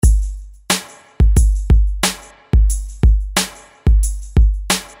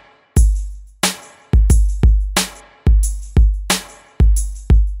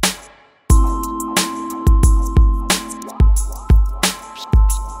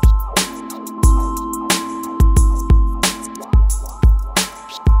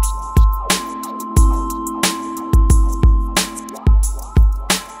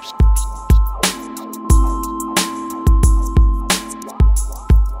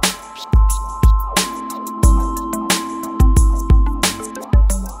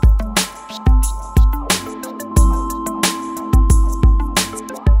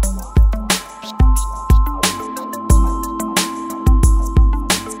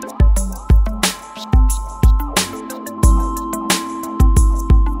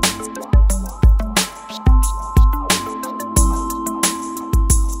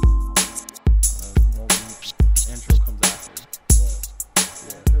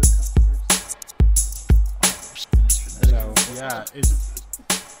Yeah, it's.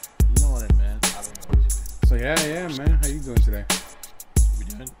 You know what I meant. I don't know what you mean. So yeah, man. How you doing today? We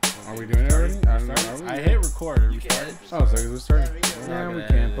doing? Are we doing it already? I don't know. Started? Are we? I hit record. Are we You can started? edit this. Oh, so we're starting? Yeah, Yeah, we we're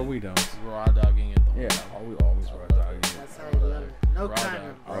can, editing. but we don't. Raw dogging it. The whole Yeah, time. we always raw dogging it. That's how you love it. No Raw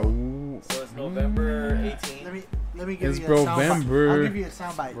condom. dog. Oh, So it's November 18th. Let me give It's you a soundbite. Brovember. I'll give you a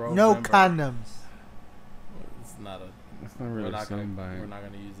soundbite. Brovember. No condoms. It's not a. that's not We're really not gonna. soundbite. We're not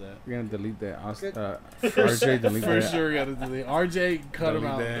gonna use that. We're gonna delete that. Good. RJ, delete For that. sure, we gotta delete. RJ, cut him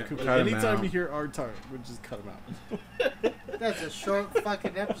Delete out. that. Cut Cut him Anytime out. you hear our tongue, we just cut him out. That's a short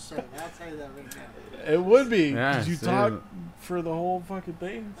fucking episode. I'll tell you that right now. It would be. Yeah, Did you it's talk it. for the whole fucking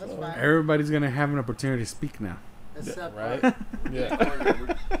thing? That's So- fine. Everybody's gonna have an opportunity to speak now. Except Right? Art. Yeah. You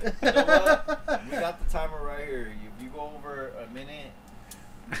know what? We got the timer right here. If you go over a minute,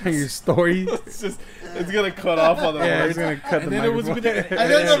 Your story. It's gonna cut off on the Yeah, words. it's gonna cut And the then it was microphone. with the-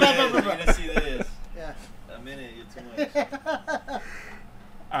 And then you're gonna see this. Yeah. A minute, you're too much.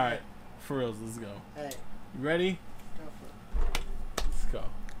 All right, for reals, let's go. Hey, You ready? go for it. Let's go.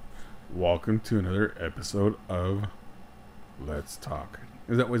 Welcome to another episode of Let's Talk.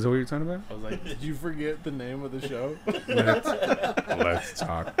 Is that what you're talking about? I was like, did you forget the name of the show? Let's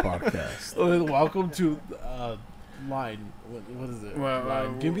Talk podcast. Welcome to line. What is it?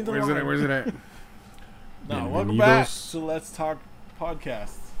 Line. Give me the where's line. it? Where's it at? No, welcome back Bienvenidos. to Let's Talk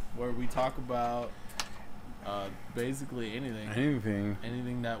podcast, where we talk about basically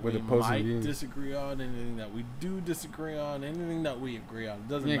anything that With we opposing might views. disagree on, anything that we do disagree on, anything that we agree on. It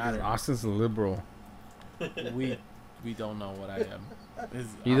doesn't Yeah, because matter. Austin's a liberal. We don't know what I am.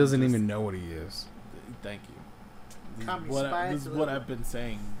 He I'm doesn't just- even know what he is. Thank you. This Call me is what, spice this is a what little. I've been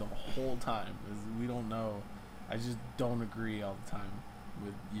saying the whole time. Is we don't know. I just don't agree all the time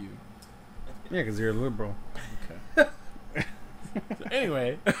with you. Yeah, because you're a liberal. Okay. So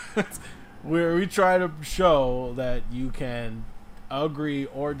anyway, where we try to show that you can agree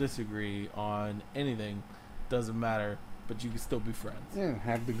or disagree on anything, doesn't matter, but you can still be friends. Yeah,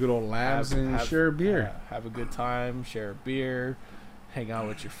 have the good old laughs and share a beer. Have a good time, share a beer, hang out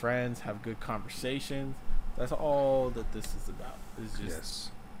with your friends, have good conversations. That's all that this is about. It's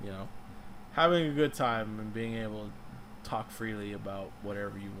just Yes. having a good time and being able to talk freely about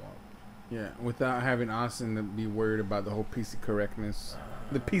whatever you want. Yeah, without having Austin to be worried about the whole PC correctness.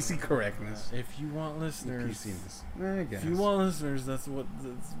 The PC correctness. If you want The listeners, PCness. I guess. if you want listeners,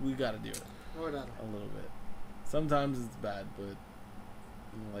 we got to do it Word on. a little bit. Sometimes it's bad, but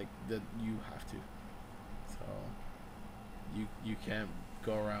like that you have to. So you can't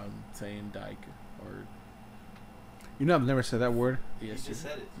go around saying dyke or You know, I've never said that word. yes, just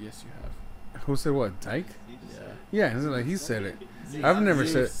said it. Yes, you have. Who said what? Dyke? You just Yeah. said it. Yeah, it's like he said it. See, I've never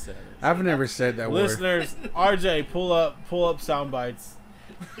You said. it. I've never said that word. Listeners, RJ, pull up sound bites.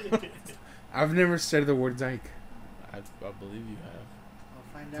 I've never said the word dyke. I believe you have.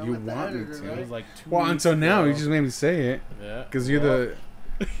 I'll find out You what the want me editor to. It wrote. was like 2 Well, weeks until now, ago. you just made me say it Yeah. because you're the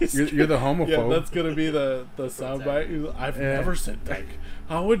you're the homophobe. Yeah, that's gonna be the soundbite. I've Yeah. never said dyke.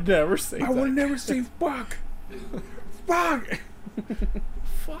 I would never say. I would dyke. never say fuck. Fuck.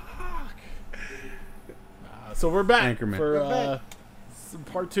 Fuck. So we're back Anchorman. for We're back.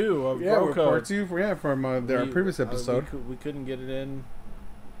 part 2 of Yeah, Bro we're Code. part 2 from our previous episode. We couldn't get it in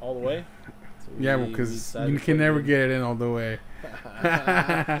all the way. So Yeah, we because decided you to can put never it get it in all the way. in.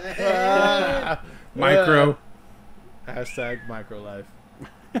 Micro. Hashtag microlife.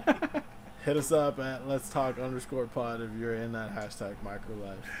 Hit us up at Let's Talk _pod if you're in that hashtag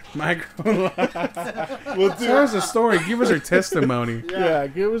microlife. Micro. Well, tell us a story. Give us your testimony. Yeah,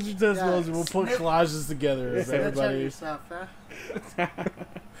 give us your testimonies and we'll put snitch- collages together of Snitch on everybody. yourself, huh?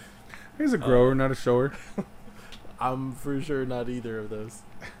 He's a grower, not a shower. I'm for sure not either of those.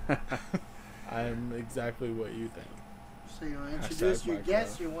 I'm exactly what you think. So you want to introduce Hashtag your micro.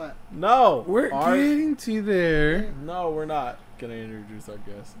 guests or what? No, We're getting to there. No, we're not gonna introduce our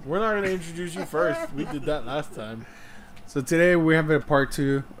guest. We're not gonna introduce you first. We did that last time. So today we have a part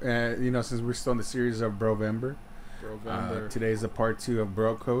 2. Since we're still in the series of Brovember. Brovember. Today is a part 2 of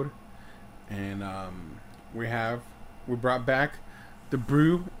Bro Code, and we brought back the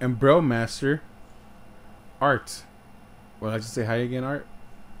Brew and Bro Master, Art. Well, I just say hi again, Art.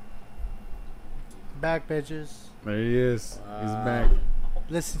 Back, bitches. There he is. He's Wow. back.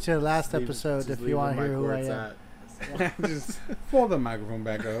 Listen to the last Just leave- episode just if leave you want the to hear mic who where I it's am. at. Just pull the microphone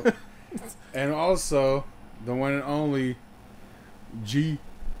back up, and also the one and only G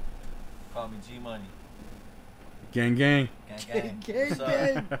Call me G Money. Gang Gang. Gang gang. Gang, What's up?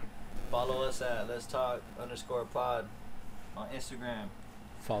 gang. Follow us at Let's Talk _pod on Instagram.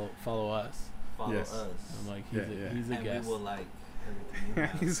 Follow us. Follow Yes. us. I'm like Yeah. he's a And guest. we will like everything you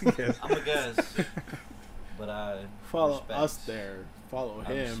have. He's a guest. I'm a guest. But I Follow respect. us there. Follow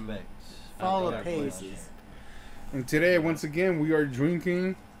I him. respect. Follow other page. places. And today, once again, we are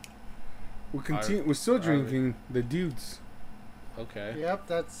drinking. We're still drinking the dudes. Okay. Yep,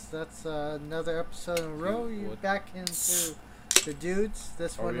 that's another episode in a row. Dude, You're what- back into the dudes.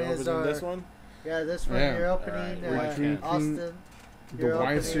 This Are one we is opening our this one? this one. Yeah. You're opening Alright, we're drinking Austin. The You're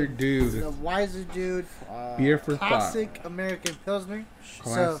Wiser opening Dude. The Wiser Dude Beer for Classic American Pilsner. thought.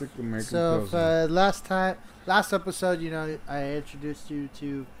 Classic American So Pilsner. last episode, I introduced you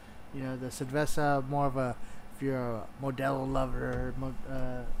to, the Cerveza, more of a, if you're a Modelo lover,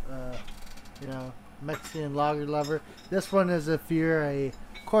 Mexican lager lover. This one is if you're a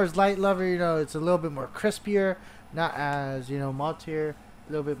Coors Light lover, it's a little bit more crispier, not as, maltier,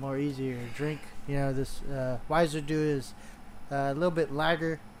 a little bit more easier to drink. This Wiser Dude is a little bit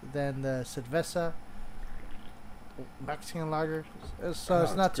lighter than the Cerveza Mexican lager, so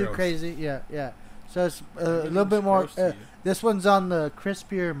it's not too gross. crazy. Yeah. So it's a little bit more. This one's on the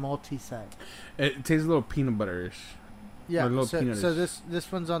crispier malty side. It tastes a little peanut butterish. Yeah. A little So peanutish.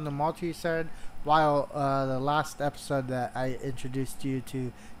 this one's on the malty side, while the last episode that I introduced you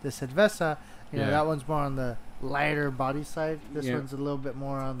to the Cerveza, Yeah. that one's more on the lighter body side. This Yeah. one's a little bit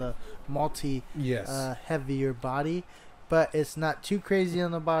more on the malty, Yes. heavier body, but it's not too crazy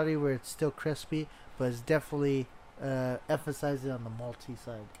on the body where it's still crispy, but it's definitely emphasizing on the malty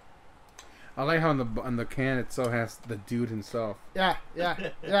side. I like how on the can it still has the dude himself. Yeah. Oh,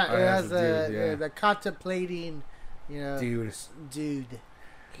 It yeah, has the dude, yeah. the contemplating, Dude. dude.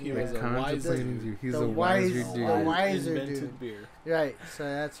 He The was a contemplating wiser. dude. He's The a wiser wise- dude. the wiser Invented dude. beer. Right. So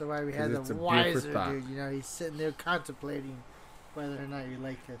that's why we had 'Cause it's the a beer for wiser thought. dude. He's sitting there contemplating whether or not you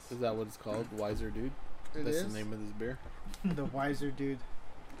like this. Is that what it's called? Wiser Dude? It That's is the name of this beer? the wiser dude.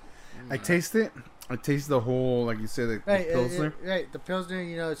 I taste it. I taste the whole, like you said, the Right. Pilsner. Right. The pilsner,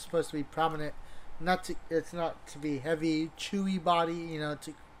 it's supposed to be prominent. It's not to be heavy, chewy body.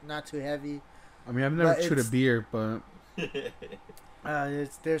 Not too heavy. I mean, I've never But chewed a it's- beer, but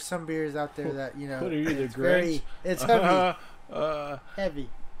There's some beers out there that What are you, the it's very Grinch? it's heavy,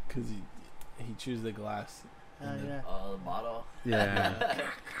 Because heavy. he chews the glass. And then- Yeah. The bottle. yeah,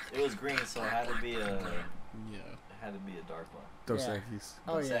 It was green, so it had to be a Yeah. dark one. Dos Yeah. Equis.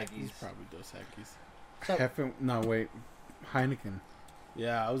 Oh yeah. Dos He's Equis. probably Dos Equis. So, Heffen, no wait, Heineken.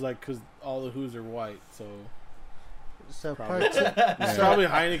 Yeah, I was like, because all the Who's are white, so so probably. part two. It's Yeah. probably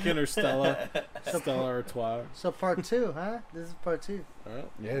Heineken or Stella. Stella Artois. So part two, huh? This is part two. Alright.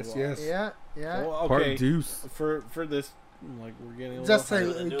 Yes, Well, yes. Yeah. Yeah. Well, Part okay. deuce. For this, like we're getting a Just little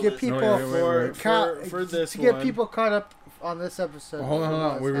for to the new get listeners. people No, wait, wait. For this to get one. people caught up on this episode. Well, hold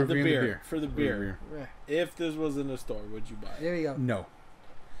on. We're the reviewing beer, the beer. for the beer. Yeah. If this was in a store, would you buy it? There we go. No,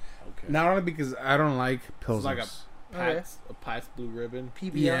 Okay. not only because I don't like It's like Pilsners. a Pat's Blue Ribbon.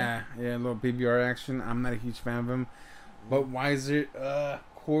 PBR. Yeah, a little PBR action. I'm not a huge fan of them. But Wiser,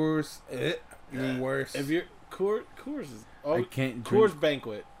 Coors, even worse. If you're Coors is I can't drink. Coors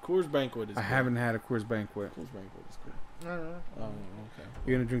Banquet. Coors Banquet is. I good. haven't had a Coors Banquet. Coors Banquet is good. No, no, no. Oh, okay.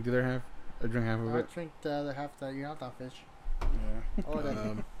 You gonna drink the other half? Or drink half of I'll it? drink the other half that you're not that fish. Yeah. Oh,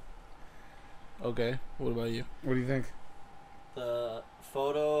 that. Okay. What about you? What do you think? The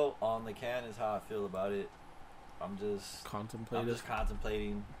photo on the can is how I feel about it. I'm just Contemplative.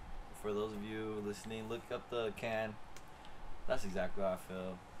 contemplating. For those of you listening, look up the can. That's exactly how I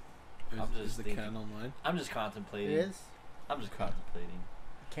feel. I'm Is just the thinking. can online? I'm just It contemplating. is. I'm just contemplating.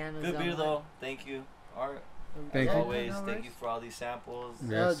 Can is Good beer on though. Thank you, Art. Thank As you. always, thank you for all these samples.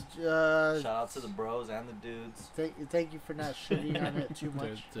 Yes. Shout out to the bros and the dudes. Thank you for not shitting on it too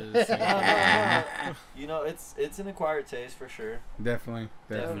much. You know, it's an acquired taste for sure. Definitely.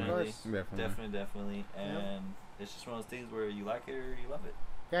 Definitely. course. Definitely. And it's just one of those things where you like it or you love it.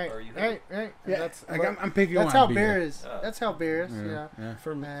 Right, Or you hate right, it. right. Yeah, That's I'm picking that's on how beer. beer is. Yeah. That's how beer is. Yeah. Yeah.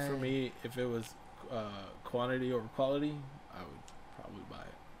 For me, if it was quantity over quality, I would probably buy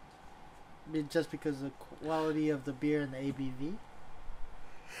it. I mean, just because of the quality of the beer and the ABV.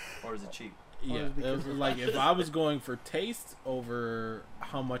 Or is it cheap? Yeah, is it because it was of- like if I was going for taste over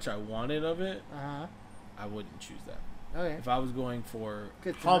how much I wanted of it, Uh huh. I wouldn't choose that. Okay. If I was going for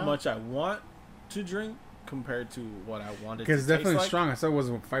Good to how know. much I want to drink compared to what I wanted to Because taste it's definitely like, strong. I said it was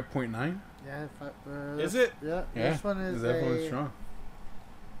 5.9. Yeah. Is it? Yeah. Yeah. This one is It's definitely a strong.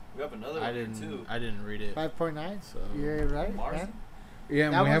 We have another I one here didn't. too. I didn't read it. 5.9. So You're right. Mars? Man. Yeah,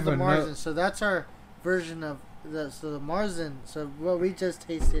 and That we one's have the another. Marzen. So that's our version of the Marzen. So what we just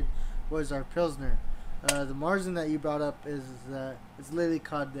tasted was our Pilsner. The Marzen that you brought up is it's literally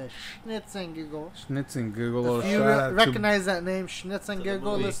called the Schnitzengigel. Schnitzengigel. If you Shout out recognize that name, To the Schnitzengigel,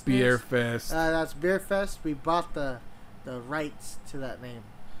 movie. to listeners, Beer Fest. that's Beer Fest. We bought the rights to that name.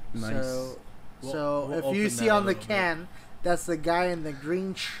 Nice. So So we'll if open you that see a on the little bit. can, that's the guy in the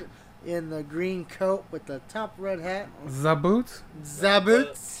green in the green coat with the top red hat. Zaboot.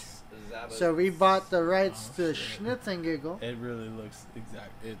 Zaboots. So we bought the rights Oh, to shit. Schnitzengiggle. It really looks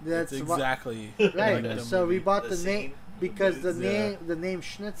exact. That's It's what- exactly Right. like the So we movie. bought The the name scene, because the boots, yeah. name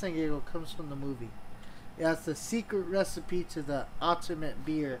Schnitzengiggle comes from the movie. That's the secret recipe to the ultimate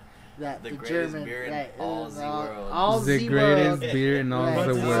beer that The the, greatest German beer in right, all is the world. all The the greatest world. beer in all Right. But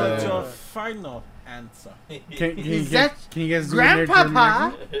the it's world. such a world. final answer. Can you Is get? that Can you guys do it in their German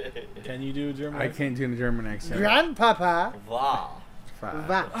Grandpapa? accent? Can you do a German? I can't do the German accent. Grandpapa. Wow. Fuck.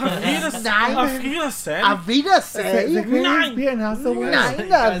 Va- Auf Wiedersehen. Nein. Auf Wiedersehen. Auf Wiedersehen. Nein. beer in house the world. Nein, You auf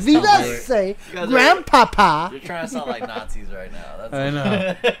guys Wiedersehen. You guys are- Grandpapa. You're trying to sound like Nazis right now. That's I know.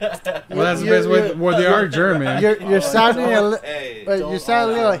 know. Well, that's the best way. Well, they are German. You're sounding a little. Hey, But you don't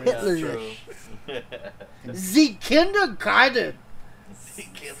sound a all little that, that's Hitlerish. true. The kindergarten.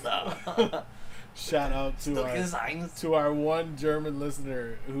 Kinder. Shout out to our Signs. to our one German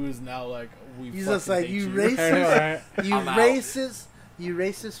listener who is now like we. He's just fucking like, hate you I know, racist. right? You I'm out. racist. You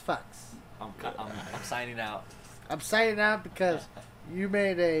racist fucks. I'm signing out. I'm signing out because you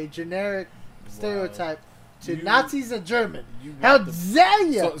made a generic stereotype to You- Nazis and German. You How brought the, dare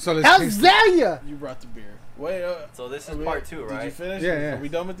you? So let's How taste it. dare you? you brought the beer. Wait. So this are is we- part 2, Did you right? finish? Yeah, yeah. Are we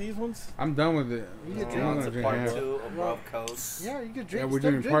done with these ones? I'm done with it. You get I'm to- not On gonna to drink part half. 2 above codes. Yeah, you could drink. Yeah, we're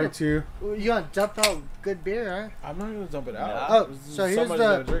still doing drink part it. 2. You gonna dump out good beer, I'm not gonna dump it out. Yeah. Oh, so here's Somebody's the-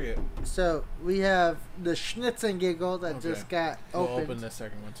 gotta drink it. huh? So we have the Schnitzengiggle that Okay. just got We'll opened. open the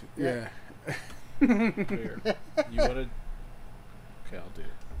second one too. Yeah. Here. You wanna? Okay, I'll do it.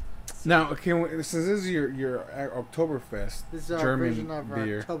 Now, okay, since this is your Oktoberfest, This is our German version of our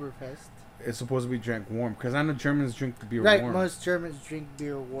beer. Oktoberfest. It's supposed to be drank warm because I know Germans drink the beer Right, warm. most Germans drink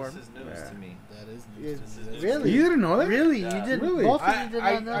beer warm. This is news Yeah. to me. That is Yeah, news. This is really? You didn't know that? Really? Yeah. You did? Really? Both of I you did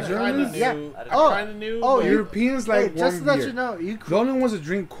not know kind that? of knew. Yeah. I Oh. kind of knew. Oh, but- you- Europeans like Hey, warm just to let beer. you know, The only ones that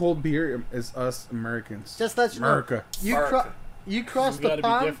drink cold beer is us Americans. just to let you know, America. you America. you crossed we the gotta be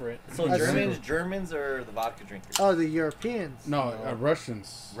pond. different. So That's Germans are the vodka drinkers. Oh, the Europeans. No,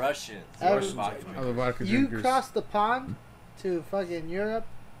 Russians. Russians. Russians vodka Are the drinkers. vodka You drinkers. crossed the pond to fucking Europe.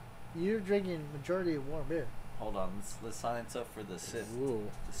 You're drinking majority of warm beer. Hold on, let's sign this up for the sip.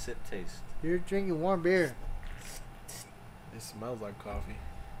 Ooh, The sip taste. You're drinking warm beer. it smells like coffee.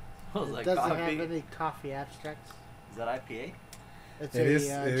 I was It like, doesn't coffee. have any coffee abstracts. Is that IPA? It's It is.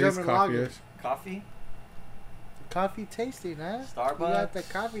 a It is German lager. coffee. Coffee? Coffee tasting, huh? Starbucks? You got the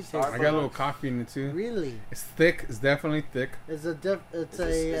coffee taste. Starbucks. I got a little coffee in it too. Really? It's thick. It's definitely thick. It's Is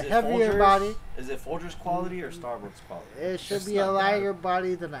a it heavier Folgers? body. Is it Folgers quality or Starbucks quality? It should It's be a not bad. lighter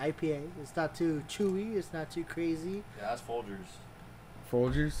body than an IPA. It's not too chewy. It's not too crazy. Yeah, that's Folgers.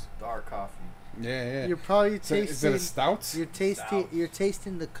 Folgers. Dark coffee. Yeah, yeah. You're probably So, is it tasting. a stout? You're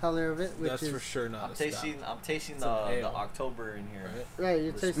tasting the color of it, which That's is for sure not I'm a tasting. stout. I'm tasting It's an the ale. October in here. Right? right.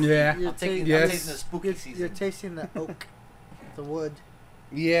 You're tasting. Yeah. You're I'm taking. Yes. I'm tasting the spooky You're season. tasting the oak, the wood.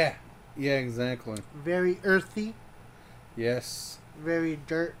 Yeah. Yeah, exactly. Very earthy, Yes. very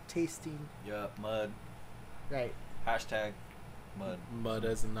dirt tasting. Yup, mud. Right. Hashtag mud. Mud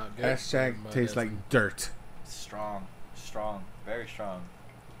as in not good. Hashtag Mud tastes as like in- dirt. Strong. Strong. Very strong.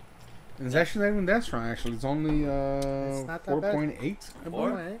 And it's actually not even that strong. Actually, it's only It's not that bad. 4.8. I Four?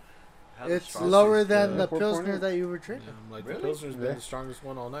 believe. Right. How's It's strong? lower than the 4.8. pilsner that you were Yeah, drinking. I'm like Really? the Pilsner's been Yeah. the strongest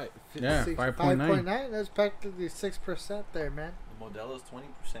one all night. Yeah, 5.9. 5.9. That's practically 6% there, man. The Modelo's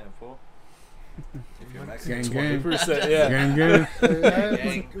 20% full. If you're Gang, Mexican. gang. 20%, yeah. Gang, gang.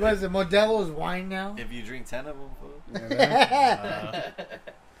 Gang. What is it? Modelo's wine now? If you drink 10 of them, full. Yeah,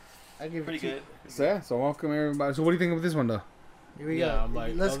 I give Pretty you two. good. so, yeah, so welcome everybody. So what do you think of this one though? Here we Yeah, go. I'm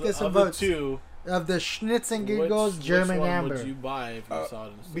like, Let's of get the- some of the votes two, of the Schnitzengigels which German one Amber. would you buy if you Uh, saw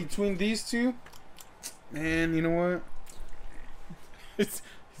it in the store? Between these two, man, you know what? He's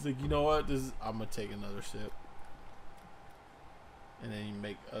like, you know what? I'm gonna take another sip, and then you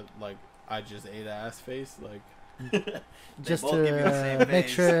make a like I just ate ass face. Like Just both give you the same to make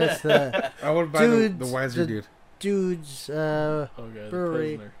face. sure it's the I would buy the Dudes, wiser the- dude. dudes. okay, the Brewery.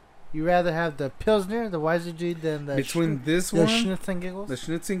 Pilsner. You rather have the Pilsner, the Weiser dude, than the Between this the one, Schnitzengigels? the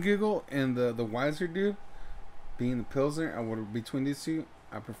Schnitzengigel, and the wiser dude, being the Pilsner, I would between these two.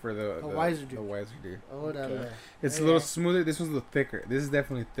 I prefer the wiser dude. The wiser dude. Or whatever. Okay. It's a Yeah. little smoother. This one's a little thicker. This is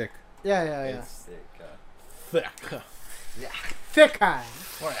definitely thick. Yeah, yeah, yeah. It's thick. Thick. Thicker.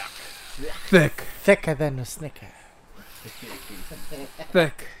 Thick. Thicker than a Snicker.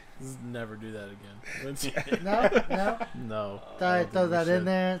 Thick. Just never do that again. No, no. No. Thought I'd throw that in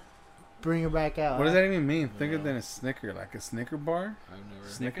there. bring it back out. What does huh? that even mean? Think of No. it as a Snicker, like a Snicker bar. I've never.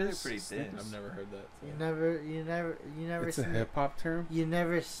 Snickers are pretty thin. I've never heard that. You never It's a seen hip hop term. You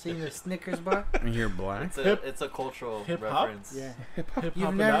never seen a Snickers bar? And you're black. It's a cultural Hip hop? reference. Yeah. Hip hop. Hip You've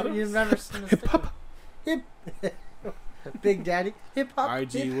hop never Adams? you've never seen a Hip Snickers hop. hip Big Daddy hip hop.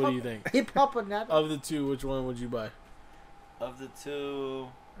 IG, hip what hop, do you think? Hip hop or not? Of the two, which one would you buy? Of the two,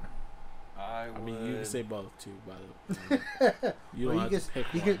 I would. I mean, you can say both too. By the way, you don't Well, have you to pick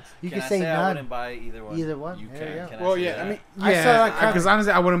you one. could you Can could I say say I none. wouldn't buy either one? Either one. You There can. you go. Can I Well, say yeah. that? I mean, I yeah. saw that Because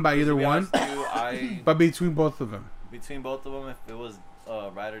honestly, I wouldn't buy either To be one. honest with you, I But between both of them, between both of them, if it was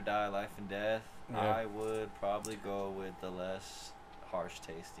ride or die, life and death, Yeah. I would probably go with the less harsh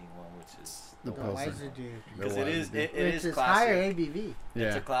tasting one, which is The the The Pilsner. wiser dude. because it is Which is is classic. higher ABV. It's a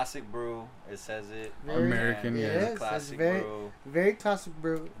yeah. classic brew. It says it. Very- American, It yeah. is Yes, a it's classic very- brew. Very classic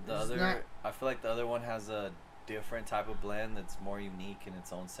brew. The It's other, not- I feel like the other one has a different type of blend that's more unique in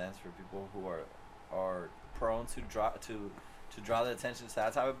its own sense for people who are prone to draw the attention to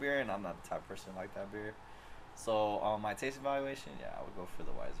that type of beer, and I'm not the type of person like that beer. So on my taste evaluation, yeah, I would go for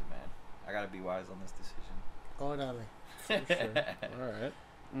the wiser man. I gotta be wise on this decision. Oh, darling. All right.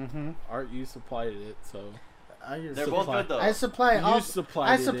 Mm-hmm. Art, you supplied it, so They're both good though. I supply you all. I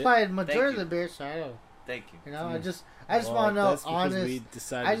supplied it. supplied majority of you. the beer, so I don't. Thank you. You know, Mm. I just Well, want to know that's because honest. we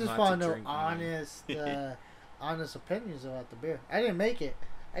decided I just not want to to know drink wine. honest, honest opinions about the beer. I didn't make it.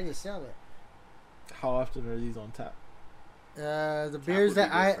 I just sell it. How often are these on tap? The Tap beers would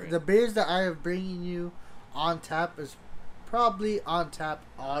that be different. the beers that I am bringing you on tap is probably on tap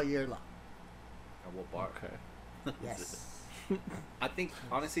all year long. Or what bar? Okay. Yes. I think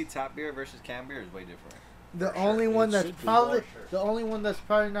honestly, tap beer versus canned beer is way different. The For sure. only one It that's should be. probably For sure. the only one that's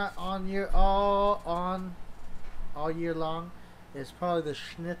probably not on all year long is probably the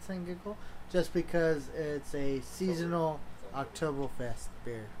Schnitzengickle, just because it's a seasonal Oktoberfest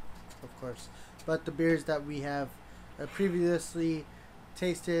beer, of course. But the beers that we have previously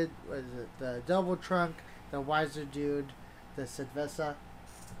tasted, what is it? The Double Trunk, the Wiser Dude, the Cerveza,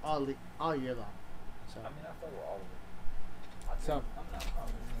 all year long. So, I mean, I thought we're all of it. So- I'm not wrong.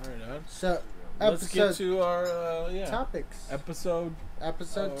 All right, man. so Let's get episode to our topics. episode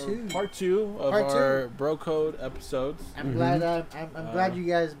Episode 2. part 2 of Part our Bro Code episodes. I'm Mhm. glad. I'm glad Uh, you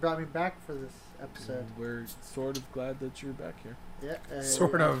guys brought me back for this episode. We're sort of glad that you're back here. Yeah.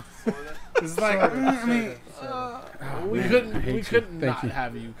 Sort of. Sort of. It's like, Sort of, I mean, sort of. Oh, we man, I couldn't. hate We you. couldn't Thank not you.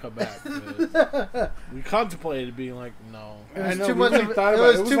 have you come back. because we contemplated being like, no. It was I know, too we much really of, thought it about it.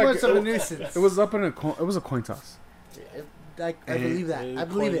 was It was too like- much of a it- nuisance. It was up in it was a coin toss, I And- believe that. I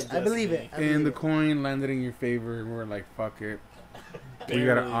believe it. I believe it. I and believe the it. coin landed in your favor, and we're like, fuck it. We Barely,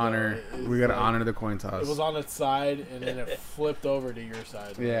 gotta though. honor. It We was gotta like- honor the coin toss. It was on its side, and then it flipped over to your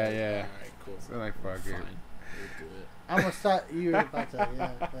side. Yeah, Like, yeah. All right, cool. So like, fuck Fine. it. We'll do it. I almost thought you were about to.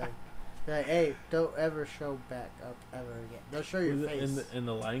 Yeah. Like, hey, don't ever show back up ever again. Don't show your Was it face. in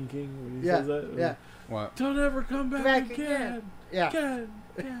the Lion King when he Yeah, says that? yeah. What? Don't ever come back, Back again. Yeah. Again.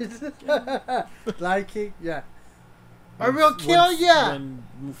 Lion King. Yeah. I When- will kill when- ya. When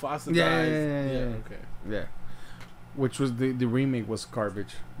Mufasa Yeah, dies. yeah. Okay. Yeah. Which was the remake was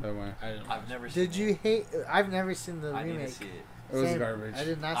garbage. That one. I don't. I've never seen Did you hate? I've never seen the I need remake. to see it. It was Same. garbage. I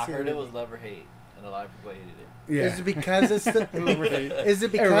did not I see heard the it was remake. love or hate, and a lot of people hated it. Yeah. Is it because it's the? is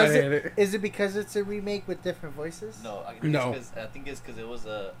it because Everybody had it. is it because it's a remake with different voices? No, I think No. I think it's because it was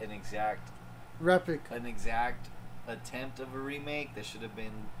an exact Replica. attempt of a remake that should have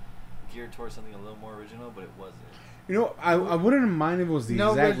been geared towards something a little more original, but it wasn't. You know, I wouldn't mind if it was the No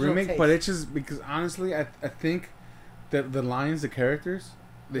exact original remake, taste. but it's just because honestly, I think that the lines, the characters,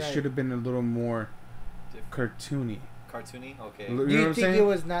 they Right. should have been a little more Different. cartoony. Cartoony, okay. You Do know you what I'm think saying? it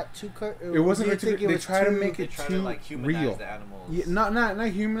was not too? It wasn't Do you too- think it they was tried to too make They it try too to like humanize real. the animals. Yeah, not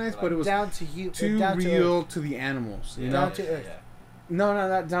humanized, but it was down to down to real earth. to the animals. You Yeah, know, Down to earth. no,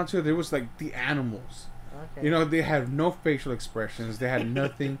 not down to it. It was like the animals. Okay. You know, they had no facial expressions. They had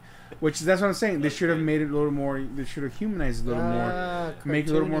nothing, which that's what I'm saying. They should have made it a little more. They should have humanized it a little more, make it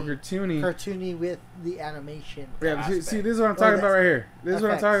a little more cartoony. cartoony with the animation. Yeah, see, aspect. this is what I'm talking Oh, about right here. This is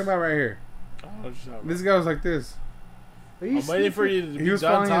what I'm effects. talking about right here. I don't know what you're talking This about. guy was like this. Are you I'm waiting for sleeping? you to He be was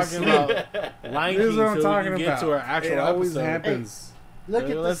done falling talking asleep. about Lion This King is what I'm so we talking can get about. to our actual It always episode. happens. Look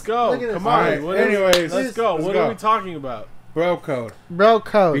at Let's this. go. Look at this. Come All on. right. What are we- Anyways, let's go. let's What go. are we talking about? Bro code. Bro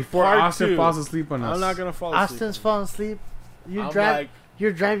code. Before Part Austin 2. falls asleep on us. I'm not gonna fall asleep. Austin's falling asleep. You I'm drive. like,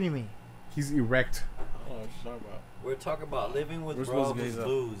 You're driving me. He's erect. I don't know what you're talking about. We're talking about living with We're bro supposed to who's gaze up.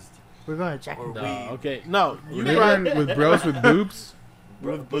 boozed. We're going to Jack. Or No, we- okay. No, you Living drive. with bros with boobs.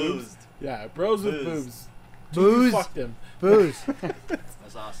 Bro With boobs? boozed. Yeah, bros with Booze. boobs. Booze. Fuck them. Booze.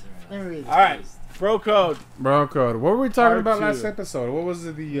 That's Austin right Let now. me read this. All right. Bro code. Bro code. What were we talking Part about last two. episode? What was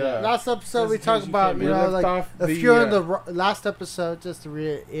it? The Last episode we Just in talked case you about, came you in. know, left like off if the, you're in the last episode, just to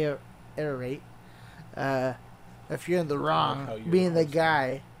reiterate, if you're in the How wrong, you're being the the host.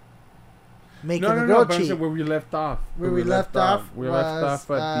 guy making no, the no, girl but I'm cheat. saying where we left off. Where we left off We left was,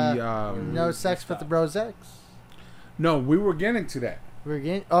 off at the. No sex with the bros ex. No, we were getting to that. We're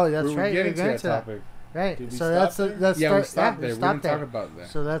getting. Oh, that's we were right. We're getting getting to to that that. topic. Right. Did we So stop that's there? let's Yeah, start. we stopped we there. We stopped didn't there. talk about that.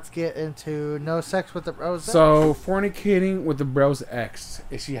 So let's get into no sex with the bros. ex. So fornicating with the bro's ex.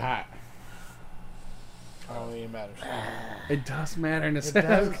 Is she hot? I don't think it matters. It does matter in a It sense.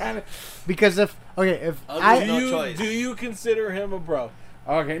 does. Kind of. Because if Ugly I no do you choice. do you consider him a bro?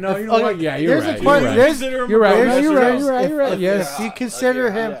 Okay, no, If- you know okay, what? Yeah, you're there's a right. point- You're right. there's- Consider him You're a right. bro? No, Yes you're or right. no? You're right. You're right. if Yes. you consider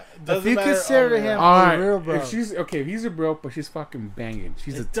Okay, him, Yeah. if Doesn't you matter consider on the- him All a right. real bro, If she's okay, if he's a bro, but she's fucking banging.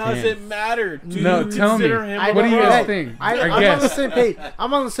 She's a It 10. doesn't matter. Do No, you tell me. consider him a What do you bro? guys think? I'm I on the guess. same page.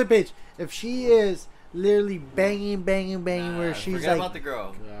 I'm on the same page. If she is literally banging, where she's forget like, about the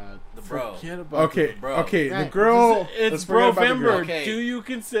girl. God, The bro. Forget about Okay, the bro. okay. The Right. girl. It's let's forget about the girl. Bro-vember. Okay. Do you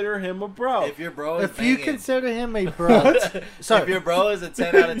consider him a bro? If your bro is if you banging, consider him a bro, sorry. if your bro is a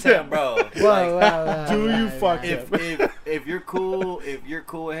 10 out of 10, bro. whoa, Do you fuck If, him? if you're cool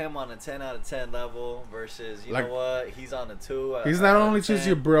with him on a 10 out of 10 level versus you Like- know what, he's on a 2 He's out not of only 10. just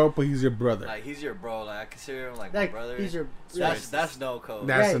your bro, but he's your brother. Like he's your bro. Like I consider him like, Like my brother. he's your that's no code.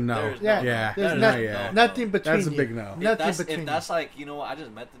 That's Right. a no. There's Yeah. Yeah. There's That is no, nothing, yeah. nothing between That's a you. big no. Nothing between If that's like, you know what, I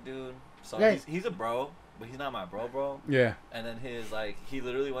just met the dude, so Right. he's a bro, but he's not my bro. Yeah. And then his like, he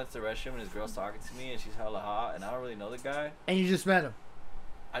literally went to the restroom and his girl's talking to me and she's hella hot and I don't really know the guy. and you just met him.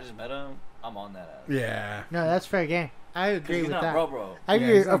 I just met him. I'm on that ass. Yeah. No, that's fair game. I 'Cause agree he's with not that. bro. I Yeah,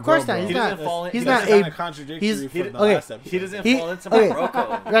 agree. he's not Of course bro, not. bro. He's He not. doesn't fall in- He's he not doesn't Kind a. of contradictory he's- from He, the okay, last episode. he doesn't He- fall into okay. my bro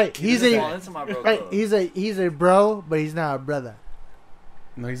code. Right. He He's doesn't a. fall into my bro Right. code. He's a bro, but he's not a brother.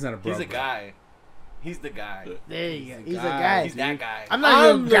 No, he's not a bro. He's a guy. He's the guy. There you go. He's a guy. guy. He's that guy. I'm not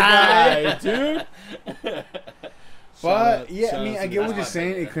I'm your the guy. guy, dude. But Shout yeah, out I mean, to I the get what guy. you're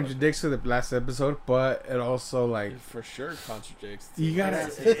saying. It contradicts to the last episode, but it also like It for sure contradicts. you gotta.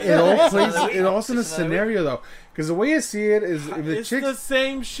 It's- It all it's plays. another It also in a week. It's another scenario though, because the way I see it is, if the It's chick, the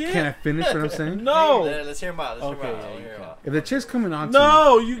same shit. can I finish what I'm saying? No. Let's hear him out. Let's Okay, hear him out. yeah, I wanna you hear him can. out. If the chick's coming on,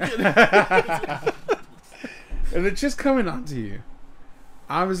 No, you can. to you, if the chick's coming on to you,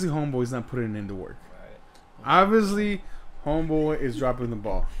 obviously homeboy's not putting in the work. Right. Obviously, homeboy is dropping the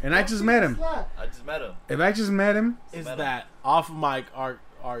ball, and I just met him. I just met him. If I just met him, Is Metal. that off of mic? Art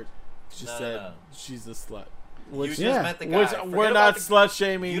just No, no, said no. she's a slut. You Which, just yeah. met the guy. which Forget we're about not the- slut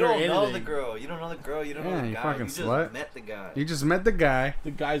shaming You or don't anything. know the girl. You don't know the girl. You don't Yeah, know the you guy. fucking You just slut. met the guy. you just met the guy.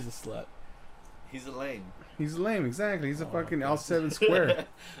 The guy's a slut. He's a lame. He's lame, exactly. He's a Oh, fucking okay. L7 square.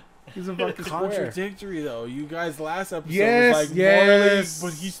 He's a fucking square. Contradictory though. You guys last episode Yes, was like yes.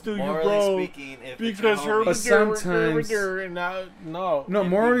 morally, but he's still your Morally bro speaking, if because it's her your But homie, sometimes- and now no. No, if you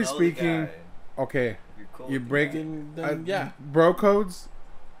morally know the speaking, guy, okay, you're cool you with the break guy. Then yeah. bro codes.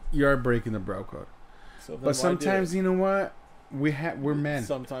 You're breaking the bro code. So then why But do sometimes, it? you know what? We're men.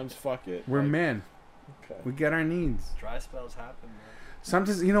 Sometimes fuck it. We're Like, men. Okay. We get our needs. Dry spells happen, man.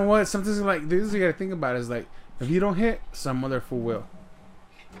 Sometimes, you know what? Sometimes, like, this is what you gotta think about is like, if you don't hit, some other fool will.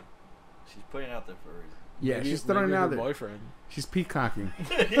 She's putting out there for a reason. Yeah, Maybe- she's throwing maybe it her out there. boyfriend. She's peacocking.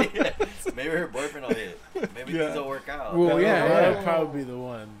 Maybe her boyfriend will hit. Maybe Yeah. things will work out. Well, That'll- yeah, that'll yeah. probably be the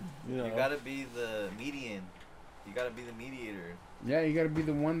one. You know. You gotta be the median. You gotta be the mediator. Yeah, you gotta be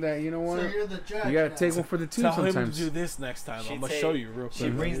the one that, you know what? So you're the judge. You gotta now. take one for the team Tell him to sometimes. do this next time. She I'm gonna take- show you real quick. She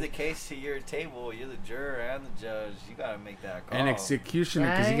brings the case to your table. You're the juror and the judge. You gotta make that call. And execution,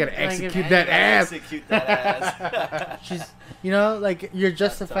 because you Right? gotta Like, execute And that you gotta ass. Execute that ass. She's, you know, like you're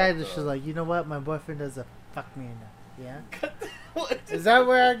justified. tough, That she's though. like, you know what, my boyfriend doesn't fuck me enough. Yeah. What? Is that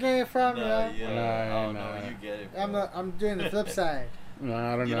where I get it from? No, Yeah. yeah. Oh, No, no, no. you get it. I'm bro. not, I'm doing the flip side. No,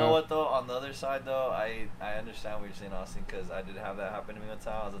 I don't You know. know what though? On the other side though, I understand what you're saying, Austin, because I did have that happen to me one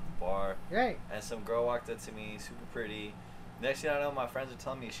time. I was at the bar Right. and some girl walked up to me, super pretty. Next thing I know, my friends are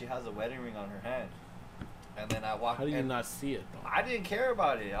telling me she has a wedding ring on her hand. And then I walked. How do you and not see it though? I didn't care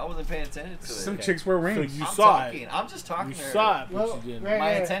about it. I wasn't paying attention to it. Some Okay. chicks wear So rings. you I'm saw talking. it. I'm just talking You to her. saw it, but Well, you didn't. right.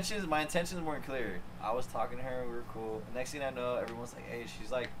 My intentions weren't clear. I was talking to her, we were cool. Next thing I know, everyone's like, "Hey,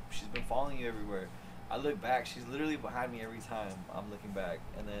 she's been following you everywhere." I look back, she's literally behind me every time I'm looking back.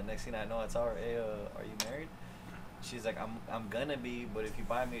 And then next thing I know, I tell her, "Hey, are you married?" She's like, "I'm gonna be, but if you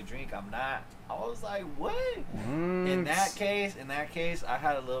buy me a drink, I'm not." I was like, "What?" In that case, I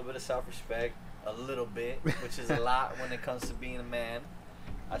had a little bit of self-respect, a little bit, which is a lot when it comes to being a man.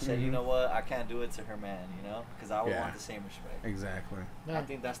 I said, you know what? I can't do it to her man, you know, because I would Yeah. want the same respect. Exactly. I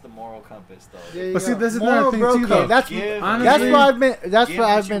think that's the moral compass, though. There you But see, go. this is Moral another thing bro too, code. though. That's Give- Honestly- that's what I've been. That's Give what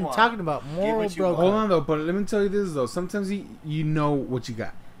what I've you been want. talking about. Moral what you bro want. Hold code. on though, but let me tell you this though. Sometimes you know what you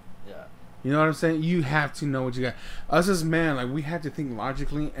got. Yeah. You know what I'm saying? You have to know what you got. Us as men, like we have to think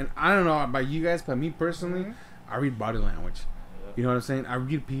logically. And I don't know about you guys, but me personally, I read body language. Yeah. You know what I'm saying? I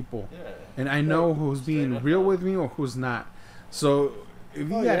read people, Yeah. and I know who's Straight being up, real though. with me or who's not. So if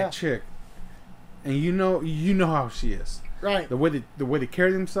you Oh, got yeah. a chick, and you know how she is, Right. the way they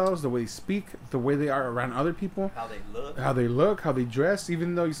carry themselves, the way they speak, the way they are around other people, How they look. how they look, how they dress.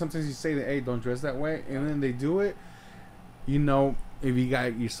 Even though sometimes you say that, hey, don't dress that way, and then they do it. You know if you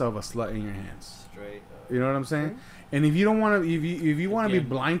got yourself a slut in your hands. Straight up. You know what I'm saying? And if you don't want to, if you want to be Again-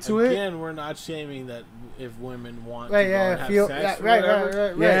 blind to it, Again, we're not shaming that if women want Right. to go Yeah. and If have you. sex Yeah, or right. whatever,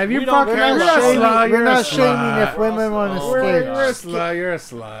 Right. yeah, if We you don't- fucking, we're you're not a shaming- slut, We're you're not a shaming slut. if women want to Oh, You're my a God. slut. You're a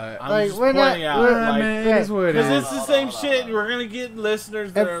slut. I'm Like, just we're not- pointing out, we're- Yeah, like, man, it is what it because is. it's the same Hold on, shit. hold on. We're gonna get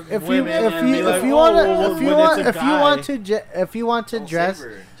listeners that are If you women and be like, if you oh, want well, to if you when want it's a if you guy- want to if you want to Don't dress save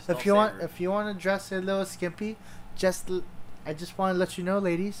her. Just if don't you want save her. if you want to dress a little skimpy, I just want to let you know,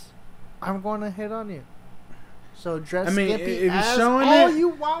 ladies, I'm going to hit on you. So dress I mean, skimpy if you're as showing all it- you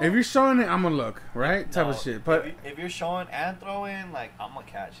want. If you're showing it, I'm gonna look right type No, of shit. But if you're showing and throwing, like, I'm gonna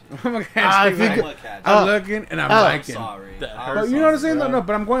catch it. I'm gonna Ah, catch if you. you I'm Like, gonna catch it. I'm looking and I'm Oh. I'm liking. sorry. That I'm But you know what I'm saying? sorry. No,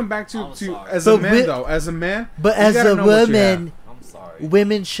 but I'm going back to I'm sorry. as But a man we- though. As a man, but you as gotta a know what you have. woman, I'm sorry.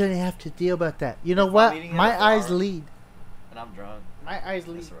 women shouldn't have to deal about that. You know If I'm what? eating at My a eyes bar- lead. And I'm drunk. My eyes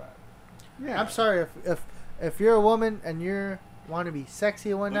lead. That's alright. Yeah. I'm sorry if you're a woman and you want to be sexy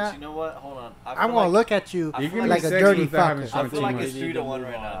and But whatnot. you know what? Hold on. I I'm feel gonna like, look at you I You feel can like be a sexy dirty without having fucker. showing I feel too like much. it's We 3 need to to 1 move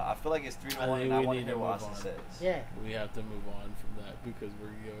right on. now. I feel like it's 3 to I 1, think and I we want to need hear to what move Austin on. says. Yeah. We have to move on from that because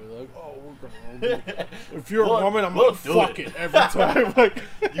we're like, oh, we're gonna. If you're We'll- a woman, I'm we'll gonna do fuck it. it every time. Like,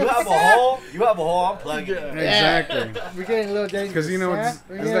 You have a hole. You have a hole. I'm plugging Yeah. it. Exactly. We're getting a little dangerous. Because you know, huh? it's,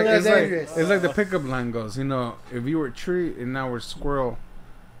 We're it's getting like a little it's like dangerous. it's like the pickup line goes. You know, if you were a tree and now we're a squirrel,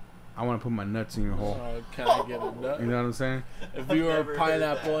 I want to put my nuts in your hole. can I get a nut? You know what I'm saying? If you were Never a heard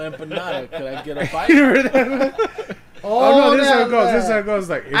pineapple that. empanada, could I get a bite? You heard that? Oh no, this is how it goes. This is how it goes.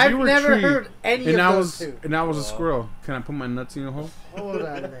 Like if I've you were a never tree heard any and of I those was two. and I was a squirrel, can I put my nuts in your hole? Hold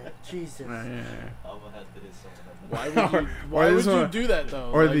on, man. Jesus. Yeah. I'm gonna have to do something. Why would you? Or Why would this you one- do that though?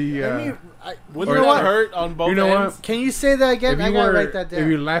 Or Like, the Let me, wouldn't or- that or- hurt on both you know ends? what? can you say that again? if I you gotta were write that down. if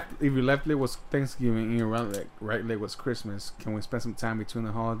your left leg was Thanksgiving and your right leg was Christmas, can we spend some time between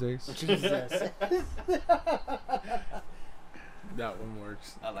the holidays? Jesus. That one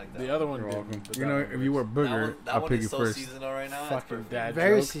works. I like that. The other one You're didn't. welcome. but You that know, one if you were works. booger, that I'll one pick is you so first. seasonal right now. It's Fucking perfect. dad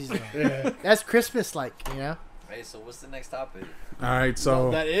Very joke. seasonal. Yeah. That's Christmas like, you know? Hey, so what's the next topic? All right,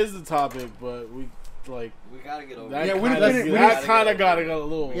 so That is the topic, but we like We gotta get over that. Yeah, it. we kinda, didn't- we that didn't- kind of got to go a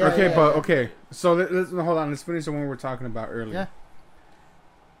little. Yeah, okay, yeah, but yeah. okay, so let's hold on. Let's finish the one we were talking about earlier. Yeah.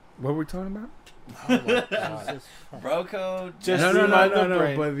 What were we talking about? Oh my God. Jesus. Bro code. Just no, remind the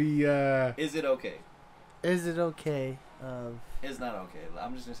brain. But the Is it okay? Is it okay? It's not okay.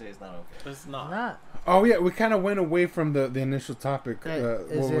 I'm just gonna say it's not okay. It's not. Not. oh yeah, we kind of went away from the initial topic, Right.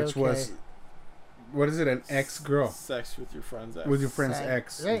 Is it which was okay? what is it? An ex girl Sex with your friend's ex. with your friend's Sex.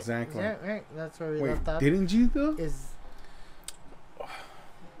 ex, Right, exactly. Right. That's where we Wait, left off. didn't you though? Is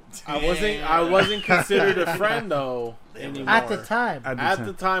I wasn't considered a friend though anymore. at the time. At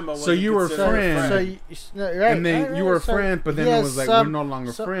the time, I wasn't So you were a considered friend. So you, right, and then right, you were a right, so friend, but then he it has was like some- we're no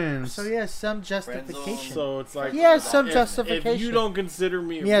longer so- friends. So he has some zone. justification. So it's like He has some if justification. you don't consider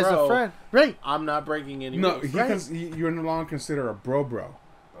me a He has bro, a friend. Right. I'm not breaking any no, rules. you're no longer considered a bro. Bro,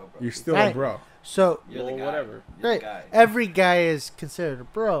 You're still a Right. bro. So You're the Well, guy. whatever. You're right. the guy. Every guy is considered a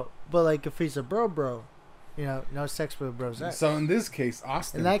bro. But like if he's a bro, you know, no sex with a bro's ex. So in this case,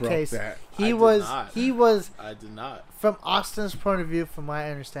 Austin In that broke case, that. I he did was not. he was I did not. from Austin's point of view, from what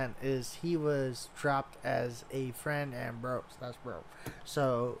I understand, is he was dropped as a friend and bro. That's bro.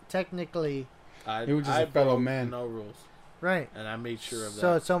 So technically, He was just I a fellow broke man. No rules, right. and I made sure of that.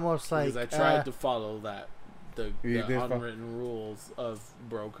 So it's almost like because I tried to follow that the You did fo- unwritten rules of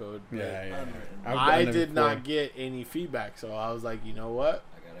bro code. but Yeah. Unwritten. I've I done it did before. not get any feedback, so I was like, you know what?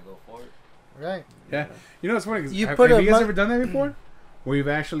 I gotta go for it. right. Yeah. You know what's funny? 'Cause You have put have a you guys mon- ever done that before? Where you've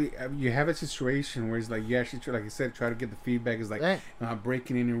actually you have a situation where it's like you actually try, like I said, try to get the feedback. Is like Right. not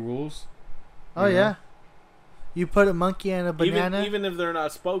breaking any rules. Oh you know? yeah. You put a monkey and a banana. Even if they're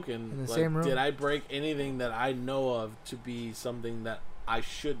not spoken, in the like, same room? did I break anything that I know of to be something that I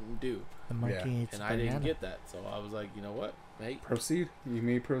shouldn't do? the monkey Yeah. eats And banana. I didn't get that, so I was like, you know what, mate? Proceed. You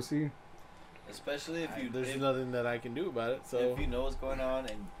may proceed. Especially if you There's nothing that I can do about it. So if you know what's going on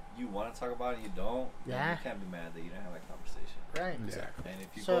and you want to talk about it and you don't, then Yeah. you can't be mad that you didn't have that conversation. Right. Exactly. And if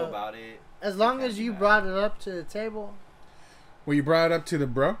you So- go about it, As long can't as be you mad. brought it up to the table. Well, you brought it up to the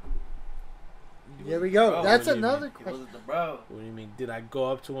bro. he There was we the go. bro. That's what do you another He question. wasn't the bro. what do you mean? Did I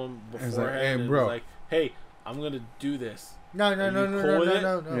go up to him It's like, beforehand hey, and bro. was like, "Hey, I'm gonna do this"? No, no, Are no, you no, cool no, with no, it?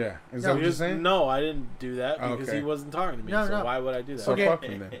 no, no. Yeah. Is No. that what you're Because- saying? No, I didn't do that because Okay. he wasn't talking to me. No, so no. why would I do that? So Okay. fuck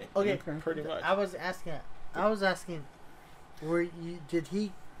him then. Okay. Pretty much. I was asking, did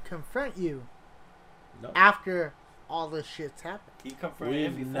he confront you No. after all this shit's happened? He confronted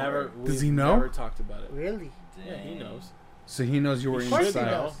him We've before. never. Does we've he know? Never talked about it. Really? Yeah, he Dang. knows. So he knows you were Of course he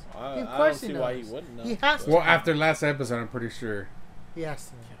inside. knows. I Of don't course he see why he knows. wouldn't know. He has to. Well, after last episode, I'm pretty sure.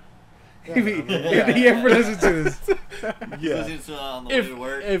 Yes. If he, if he ever listens to this, Yeah. Listen to on the way to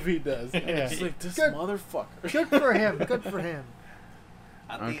work. If he does. Yeah. It's like this Good. motherfucker. Good for him. Good for him.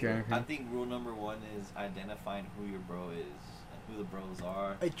 I think Okay. I think rule number one is identifying who your bro is and who the bros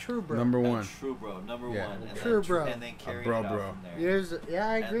are. A true bro. number A one. true bro, number Yeah. one. And True then, bro. And then carry bro, it out bro. from there. Yeah,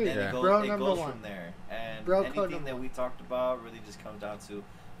 I agree. And then it goes, Bro it number goes one. from there. And Bro code anything number that we talked about really just comes down to,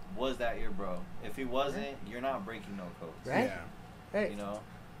 was that your bro? If he wasn't, you're not breaking no codes. Right? Yeah. Hey, You know?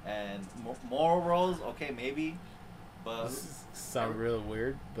 And moral roles, okay, maybe. But, This is sound real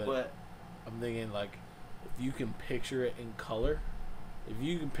weird, but I'm thinking like if you can picture it in color, if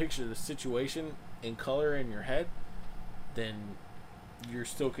you can picture the situation in color in your head, then you're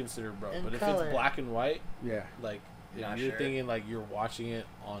still considered bro. In But if color. it's black and white, Yeah. like if Not you're sure. thinking like you're watching it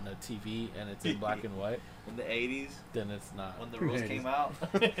on a TV and it's in black and white, in the 80s, then it's not. when the rules came out.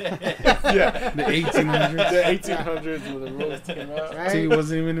 Yeah. The 1800s. The 1800s when the rules came out. Right? TV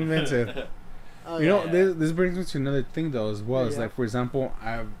wasn't even invented. Oh, You know, yeah. this brings me to another thing though as well. It's Yeah. like, for example,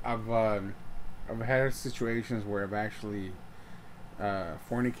 I've had situations where I've actually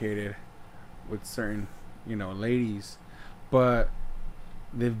fornicated with certain, ladies, but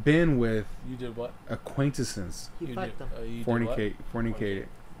they've been with You did what? acquaintances. He You fucked did, them. you did what? Fornicated.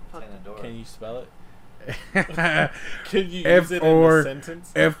 Can you spell it? F Can you F use it or- in a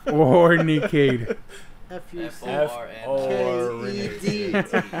sentence? fornicate. F-U-C. F-O-R-N-K-E-D.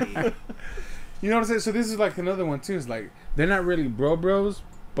 You know what I'm saying? So this is like another one too. It's like they're not really bros,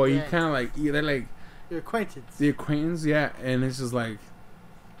 but you Yeah. kind of like they're like Your acquaintance. the acquaintance, yeah. And it's just like,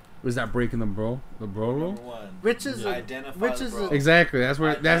 was that breaking the bro rule? Number one. Which is a- Identify which the is bro. a- Exactly. That's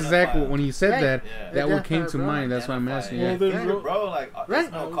exactly Identify. when you said Right. that. Yeah. That what came Identify, to bro. mind. That's why I'm asking. Identify. Yeah. Well, If then you're rule- bro, like, Right.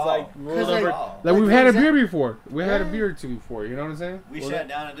 it's no I was call. like, It's rule no number- call. Like Like, we've for had a example- beer before. We had a Yeah. beer or two before. You know what I'm saying? We Well, sat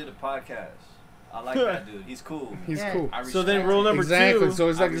down and did a podcast. I like that dude. He's cool. He's Yeah. cool. I So then respect rule him. number Exactly. two, So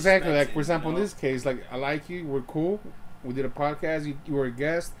it's I like exactly respect like, for it, example, you in know? this case, like I like you. We're cool. We did a podcast. You were a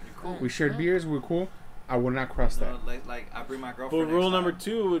guest. You're cool. We shared beers. We're cool. I will not cross You that. know, like I bring my But girlfriend. rule next number time.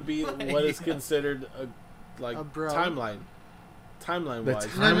 2 would be what is considered a A bro. timeline. Timeline The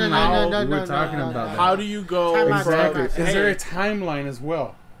wise. No, no, no, timeline. no, We no, were talking no, about no. that. How do you go? Time out, from, Exactly. time out. Is there a hey, timeline as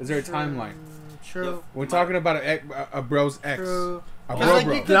well? Is there a timeline? True. We're talking about a bro's ex. True. A It's bro like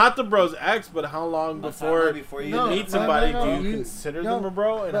bro. you could- not the bro's ex, but how long A before timeline before you No, you hit meet the- somebody no, do you you- consider no. them a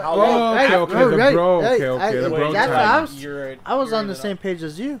bro? And But- how Oh, long? okay, Hey, okay, oh, the right. bro, Hey, okay, okay, the hey, bro that's time. what I was- You're I was you're on in the it same up. page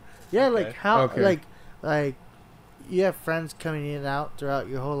as you. Yeah, like Okay. how, Okay. like you have friends coming in and out throughout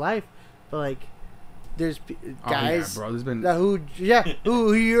your whole life, but like there's guys Oh, yeah, bro. There's been that who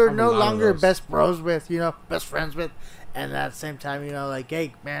you're A no lot of longer those. best bros with, best friends with, and at the same time, like,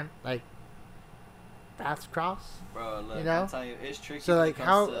 hey, man, like paths cross. Bro, look, You know? I'm telling you, it's tricky. So when like it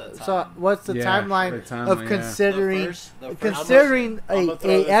how? comes to So time. what's the Yeah, timeline the timeline, of yeah. considering The first considering I'ma a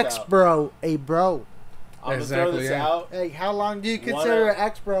throw this ex out. bro a bro? I'm gonna Exactly, throw this yeah. out. Hey, how long do you One consider of- an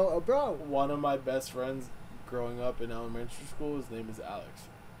ex bro a bro? One of my best friends growing up in elementary school, his name is Alex.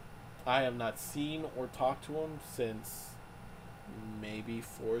 I have not seen or talked to him since maybe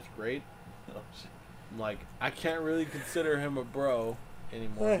 4th grade. Oh, shit. I'm like, I can't really consider him a bro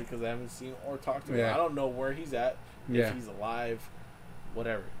anymore Yeah. because I haven't seen or talked to him. Yeah. I don't know where he's at, Yeah. if he's alive,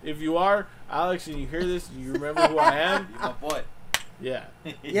 whatever. If you are, Alex, and you hear this and you remember who I am, You my boy. yeah.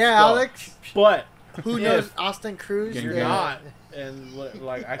 Yeah, So, Alex. But Who if knows Austin Cruz? You're you're Yeah. not, and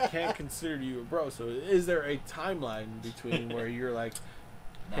like I can't consider you a bro. So is there a timeline between where you're like,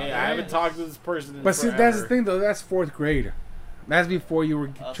 hey, Nah, I haven't there talked is. to this person in But see, forever. that's the thing though. That's 4th grade. That's before you were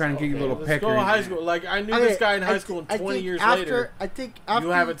That's trying to get your okay. little Let's pecker. go to high school. Like I knew Okay, this guy in high I school, and I 20 think years after, later, I think after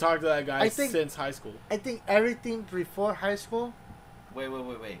you haven't talked to that guy I think- since high school. I think everything before high school, Wait.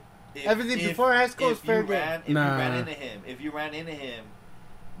 If- everything if- before high school is if fair you game. ran, if Nah. you ran into him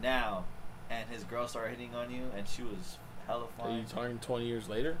now, and his girl started hitting on you, and she was hella Are you fine. talking 20 years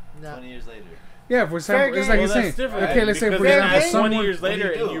later? No. 20 years later. Yeah, for example, it's like game. you're Well, saying. that's different. Okay, let's say because for fair example, game. 20 someone. years What do you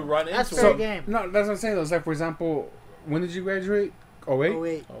later, do? and you run That's into fair him. game. No, that's what I'm saying. Though. It's like for example, when did you graduate? Oh Oh, 08.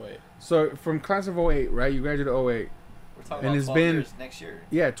 wait. Oh wait, So from class of 08, right? You graduated 08. We're talking And about it's 12 been- years next year.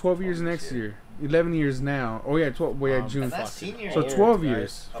 Yeah, 12 years 12 next year. year. 11 years now. Oh yeah, 12. Well, yeah, June. And that's Fucking senior So year. 12 right?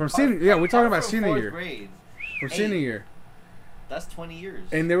 years from Apart- senior. Yeah, we're talking apart about from senior fourth year. grade, From 8. senior year. That's 20 years.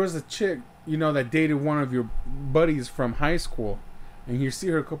 And there was a chick, you know, that dated one of your buddies from high school, and you see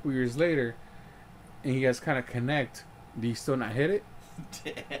her a couple years later, and you guys kind of connect. Do you still not hit it?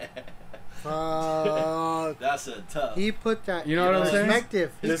 Fuck. That's a tough. He put that You know what I'm saying?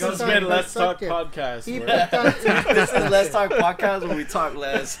 perspective. He this put has that been Let's Talk perspective. podcast. He where- put that This is Let's Talk podcast where we talk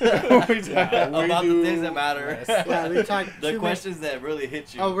less about we the do things that matter. less. Yeah, we talked The too questions that really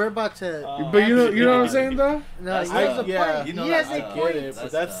hit you. Oh, we're about to. Uh, But you know what I'm saying though. no, that's he has tough. a yeah, point. You know he has that's a tough. I point. get it,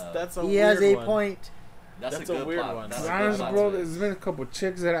 but That's that's a He weird has a one. point. that's that's a a good weird plot. one. That's To a be good honest, plot bro, twist. there's been a couple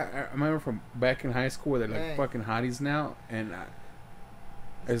chicks that I remember from back in high school that are like Right. fucking hotties now, and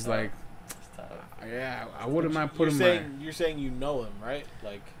it's like, It's tough. yeah, I wouldn't mind You're putting saying you're saying you know him, right?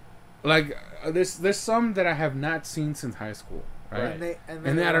 like there's some that I have not seen since high school, right? Right. And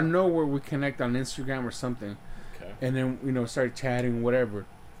And then out of nowhere we connect on Instagram or something, Okay, and then start chatting, whatever.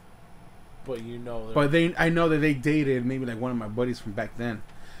 but you know, that- But I know that they dated maybe like one of my buddies from back then,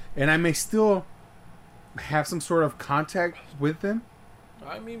 and I may still have some sort of contact with them.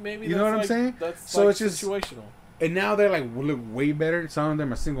 I mean, maybe You that's know what I'm like, saying? That's So like it's just- situational. And now they're like look way better. Some of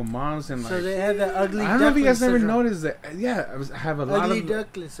them are single moms and like. So they had the ugly. I don't know if you guys duckling never syndrome. noticed that. Yeah, I have a lot Ugly of.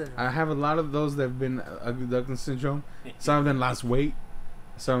 duckling syndrome. I have a lot of those that have been ugly duckling syndrome. Some of them lost weight.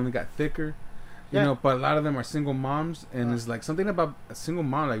 Some of them got thicker. You Yeah. know, but a lot of them are single moms, and it's like something about a single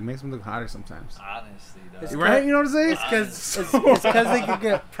mom like makes them look hotter sometimes. Honestly, It's dog. Right? You know what I'm saying? It's because So- it's because they could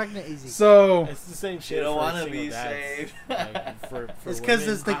get pregnant easy. So It's the same shit. You don't want wanna to be saved. Like, for It's 'cause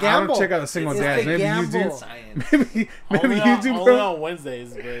women. it's the I don't gamble. check out the single It's dads. the Maybe you do. gamble. Science. Maybe only you on, do, only bro. on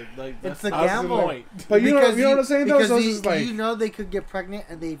Wednesdays, but like that's the that's gamble. the point. But you know Because what I'm saying though. Because So it's you, just like, you know they could get pregnant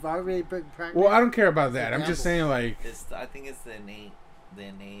and they've already been pregnant. well, I don't care about that. It's a I'm just gamble. saying like, I think it's the innate,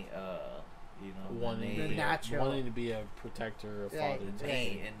 you know, Wanting, The innate, natural. wanting to be a protector, a Right. father.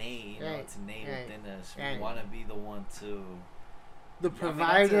 innate, you know, Right. it's innate Right. within us. Right. We want to be the one to. the I mean,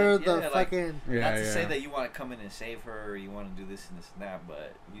 provider, that's a- the yeah, like- fucking. yeah, not to yeah. say that you want to come in and save her, or you want to do this and this and that,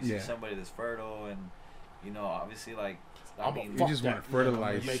 but you see Yeah. somebody that's fertile, and you know, obviously, like, I I'm a mean, You fuck just that, wanna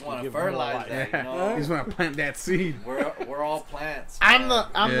fertilize. you make just want to give more fertilize life. that, you you know. just want to plant that seed. We're all plants. I'm man. the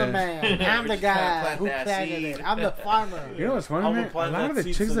Yeah. man. I'm We're the just trying to guy plant who that planted seed. it. I'm the farmer. You know what's funny, I'm man? gonna A plant lot that of the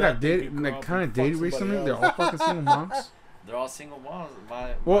seed chicks so that that I've thing dated, can grow like up kind of and fuck dated somebody recently, they're else. all fucking single moms. They're all single moms.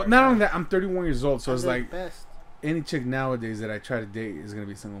 Well, not only that, I'm 31 years old, so I'm it's the like best. any chick nowadays that I try to date is gonna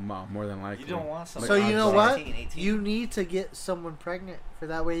be single mom, more than likely. You don't want some. So you know what? 18. You need to get someone pregnant for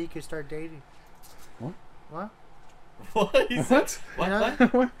that way you can start dating. What? What? What? He said- What? What? You know?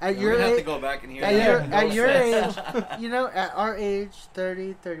 What? What? At We're your gonna have to age, go back and hear at that. your No at your offense. age, you know, at our age,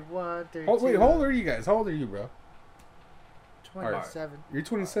 30, 31, 32. Oh, wait, how old are you guys? How old are you, bro? 27. You're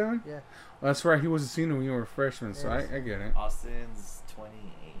 27? Yeah. Well, that's right. He was a senior when you were a freshman, so Yes. I get it. Austin's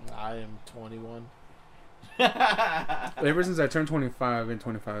 28. I am 21. Ever since I turned 25, I've been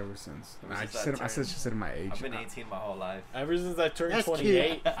 25 ever since. Ever I since just I said, I turned- said my age. I've been 18 my whole life. Ever since I turned That's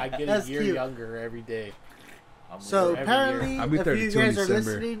 28, I get That's a year cute. younger every day. I'm So legal. every apparently, I'll be if 32 you in guys are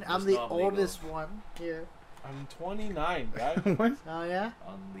December. listening, I'm It's the not legal. oldest one here. I'm 29, guy. What? Oh yeah.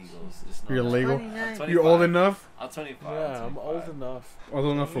 on legals. Just know You're that. legal? 29. I'm You're old 25. enough? I'm 25. Yeah, I'm 25. old enough. Old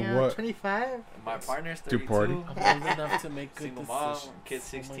enough for Yeah, what? 25. My partner's To 32. party. I'm old enough to make good Single decisions. mom, kid Oh my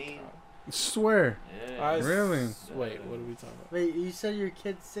 16. God. Swear. Yeah. I Really? Wait, what are we talking about? Wait, you said your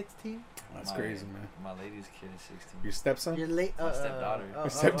kid's 16? That's My- crazy, man. My lady's kid is 16. Your stepson? Your late. My stepdaughter. Oh, Your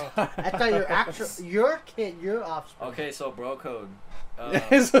stepdaughter. I thought your actual, your kid, your offspring. Okay, so bro code. So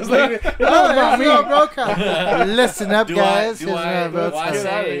it's like, it's Oh, not about that's me. no bro code. Listen up, Do guys. I, Here's my bro let's do I get code.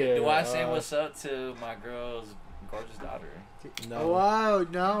 outta say, here. do I say what's up to my girl's gorgeous daughter? No. Wow,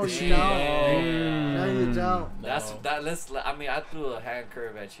 no, Is you she- don't. Mm. No, you don't. No. That's that. I mean, I threw a hand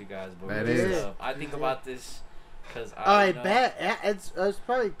curve at you guys, but That real is. stuff. I think about this because Oh, I you know, bet. Yeah, it's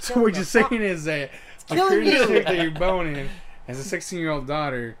probably. So killing what the you're fuck- saying is that a killing crazy you. chick that you're boning has a 16-year-old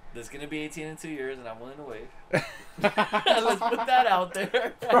daughter. That's gonna be 18 in 2 years, and I'm willing to wait. Let's put that out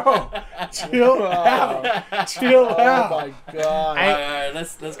there, Bro, chill out. Chill Oh out. my god. all right,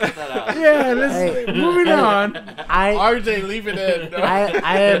 let's cut that out. Yeah, let's Hey. moving on. I RJ, leave it in. I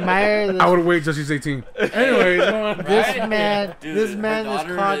admire this, I would wait till she's 18. Anyways, go on. this Right? man. Dude, this her man is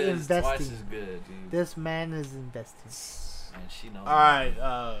daughter called is twice investing. as good, dude. This man is investing. And she knows. All right.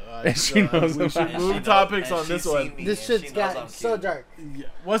 And she knows we should about- move topics on this one. This shit's gotten so dark. Yeah.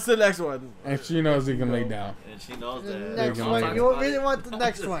 What's the next one? And she knows he can lay down. And she knows The that. next you one. go. You really want the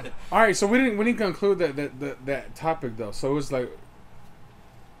next one? All right, so we didn't conclude that topic though. So it was like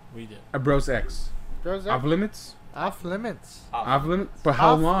We did. a bro's ex. Those Off are limits. off limits. Off limits. But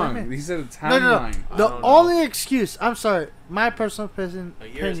how Off long? limits. He said a No, no, no. timeline. I The don't know. only excuse, I'm sorry, my personal opinion. A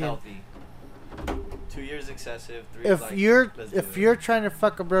year is healthy. 2 years excessive. 3 is If like, you're let's do if it. you're trying to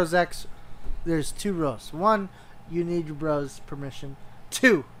fuck a bro's ex, there's two rules. One, you need your bro's permission.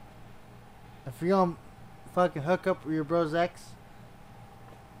 Two, if you're gonna fucking hook up with your bro's ex,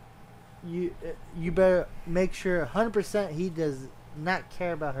 you better make sure 100% he does not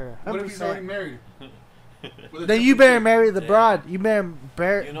care about her. 100%. married? Then you better marry the Yeah. broad. You better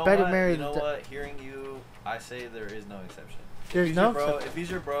You know better what? marry You know the. what? Hearing you, I say there is no exception. There's If he's no your bro, exception. if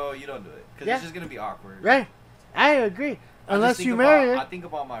he's your bro, you don't do it because Yeah. it's just gonna be awkward. Right, I agree. I just Unless think you about- marry I her. think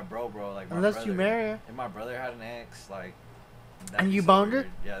about my bro, like my Unless brother. you marry her. If my brother had an ex, like. that'd And be you so boned her?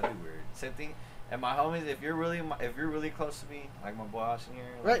 weird. Yeah, that'd be weird. Same thing. And my homies, if you're really close to me, like my boy Austin here,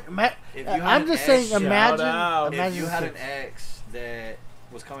 like, Right, if you had I'm an just ex, saying. shout Imagine, out. imagine if you had this. an ex that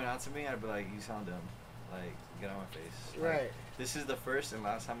was coming out to me, I'd be like, you sound dumb. Like, get out of my face. Like, Right. This is the first and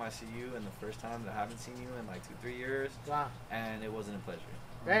last time I see you, and the first time that I haven't seen you in like 2-3 years, Wow. and it wasn't a pleasure.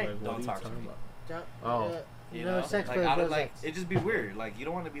 Right. Like, what Don't are you talk to talking me. about? Don't- Oh. You no know, sex like, with a I don't, bro's like ex. it just be weird. Like you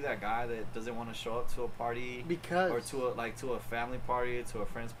don't want to be that guy that doesn't want to show up to a party Because or to a family party, to a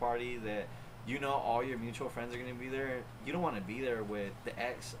friend's party that you know all your mutual friends are gonna be there. You don't want to be there with the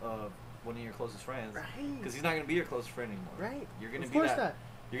ex of one of your closest friends right, because he's not gonna be your close friend anymore. right. You're gonna Of be course that. not.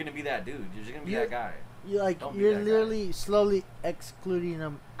 You're gonna be that dude. You're just gonna be You- that guy. You like Don't be you're that guy. literally slowly excluding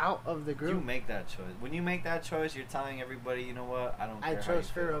them out of the You group. make that choice. When you make that choice, you're telling everybody, you know what? I don't care. I how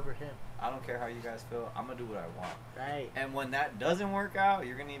chose you her feel. over him. I don't care how you guys feel. I'm gonna do what I want. Right, And when that doesn't work out,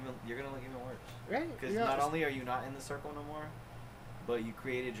 you're gonna look even worse. right. Because not only are you not in the circle no more, but you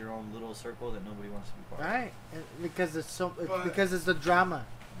created your own little circle that nobody wants to be part of. right, and because it's But- because it's the drama.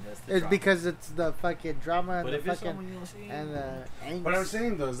 That's the It's drama. because it's the fucking drama and But the if it's fucking someone you don't see, and the angst. What I'm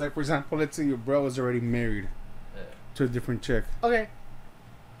saying though is like, for example, let's say your bro is already married yeah. to a different chick. Okay,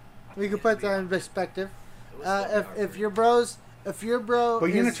 we can put that in perspective. It would still be If awkward. your bro, But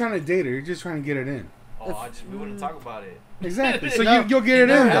you're is, not trying to date her. You're just trying to get it in. Oh, we wouldn't talk about it. Exactly. So No, you'll get it it in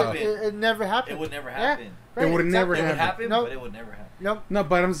never though. happened. it never happened. It would never Yeah, happen. right, It would never It would happen. happen, Nope. but it would never happen. Nope. No,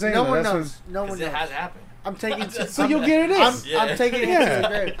 but I'm saying No though, one that's knows. No one Because it knows. has happened. I'm taking. So you'll get it in. I'm taking it Yeah. to the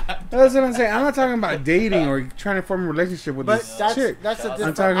grave. That's what I'm saying. I'm not talking about dating or trying to form a relationship with But this that's chick. that's a I'm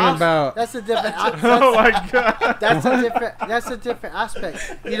different. talking about- That's a different. Oh my god. That's a different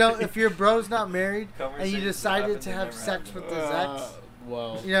aspect. You know, if your bro's not married and you Conversations decided happen, to they have never sex happen. with his ex,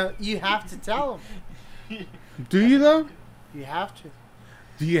 Well, you know, you have to tell him. Do you though? You have to.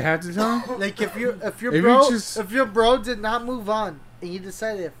 Do you have to tell him? Like if your If you bro just- if your bro did not move on and you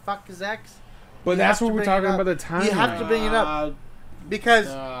decided to fuck his ex, But You that's have what to we're bring it talking up. about the time. You have to bring it up.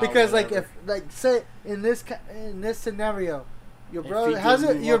 because like whatever. if like say in this scenario, your If bro he hasn't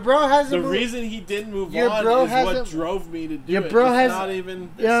didn't move your on- bro hasn't the moved. reason he didn't move Your on bro is what hasn't- drove me to do your it. bro It's has- not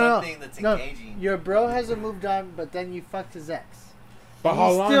even. There's No, no, something that's no. engaging. Your bro hasn't moved on, but then you fucked his ex. But how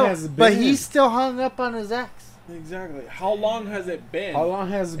He's long still, has it been? But he's still hung up on his ex. Exactly. How long has it been? How long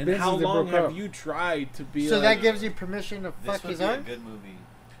has it And been how since they long broke have up? you tried to be So like? that gives you permission to This fuck would his be a own, good movie.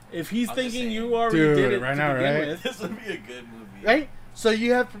 If he's I'm just thinking saying. you already Dude, did it right to now, begin right? with, This would be a good movie. right? So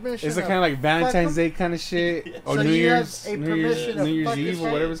you have permission. Is it to kind of like Valentine's fuck Day kind of shit? Or So New you have Year's, a New permission Year's, to New Year's fuck his Eve or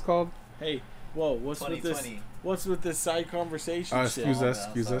friend? whatever it's called? hey, whoa, what's with this? 2020. What's with this side conversation shit? Excuse Calm us, down,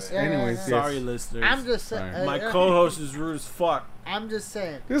 excuse us. sorry. Yeah, yeah, Anyways, yeah. Sorry, yes. listeners. I'm just saying. Alright. My co-host is rude as fuck. I'm just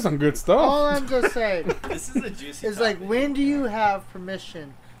saying. This is some good All stuff. I'm just saying This is a juicy is like, topic. when do you have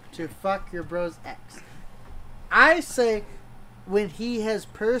permission to fuck your bro's ex? I say when he has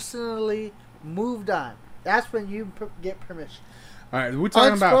personally moved on. That's when you get permission. All right, we're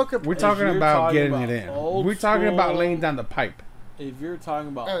talking Unspoken- about we're If talking you're about talking getting about it in. old We're talking about school- laying down the pipe. If you're talking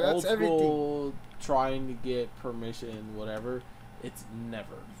about Oh, that's old school, everything. trying to get permission, whatever, it's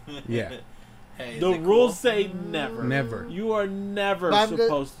never. Yeah. Hey, is The it rules cool? say never. Never. You are never But I'm just-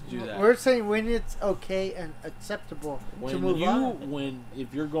 supposed to do that. We're saying when it's okay and acceptable to when move you on. when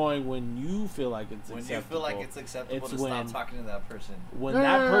if you're going when you feel like it's When acceptable, you feel like it's acceptable it's to stop when- talking to that person. when No,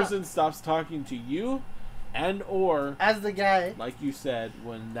 that no, no. person stops talking to you, and or As the guy, like you said,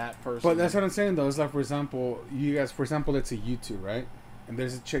 when that person. But that's what I'm saying though. It's like, for example, you guys, for example, let's say you two, right? And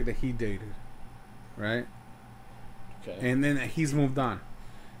there's a chick that he dated, right? Okay. And then he's moved on.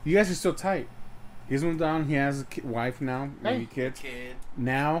 You guys are still tight. He's moved on. He has a wife now, maybe kids. Kid.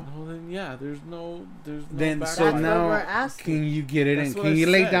 Now, Well, then yeah, there's no then back so That's what now, we're asking. can you get it That's in? what Can I you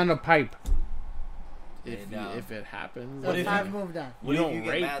lay said. down the pipe? if it happens. What If if I've you- moved on. What you if don't you get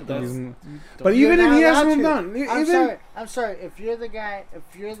rape. mad, That's, though? you But don't- even You're if he not has allowed moved to. on, I'm even sorry. I'm sorry. If you're the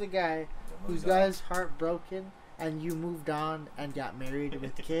guy whose guy's heartbroken and you moved on and got married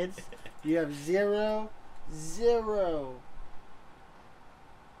with kids, you have zero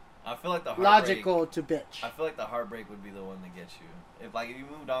I feel like the heartbreak, logical to bitch. I feel like the heartbreak would be the one that gets you. If you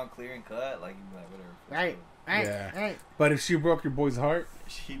moved on clear and cut, like you'd be like whatever. Right. Right. Yeah. Right. but if she broke your boy's heart,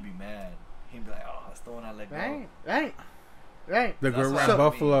 He'd be mad. He'd be like, oh, that's the one I let go. Right. Right. Right. the That's great what white I mean.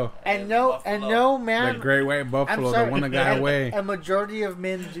 buffalo, And Yeah, no, Buffalo. and no the man. great white I'm buffalo, sorry. the one that got away. A majority of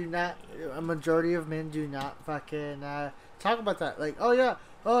men do not. A majority of men do not fucking talk about that. Like, oh yeah,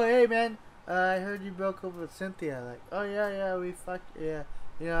 oh hey man, I heard you broke up with Cynthia. Like, oh yeah, we fucked. Yeah,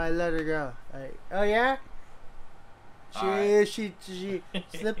 I let her go. Like, oh yeah. Alright. She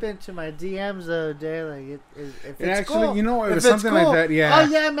slipped into my DMs the other day. Like, if it's And actually, cool, you know, if if it's something like cool, that, yeah. Oh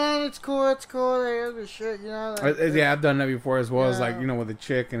yeah, man, it's cool. Like, shit, Like, Yeah, I've done that before as well. As Yeah. like, with a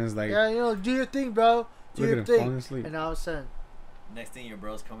chick, and it's like, yeah, do your thing, bro. Do look your at him falling thing. asleep. And all of a sudden, Next thing your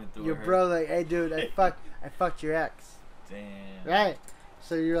bro's coming through. your her. bro like, hey dude, I fucked your ex. Damn. Right.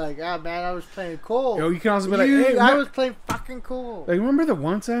 So you're like, ah man, I was playing cool. Yo, you can also be like, hey, I was playing fucking cool. like, remember the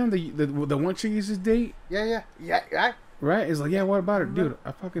one time the one chick used to date, Yeah, right. right? It's like, yeah, what about her, dude?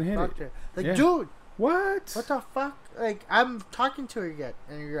 I fucking hit Fucked it. her. Like, Yeah. dude, What? what the fuck? Like, I'm talking to her yet,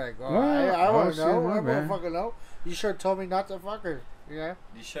 and you're like, oh, What? I Oh, want to shit, know. my I bad. want to fucking know. You sure told me not to fuck her. Yeah.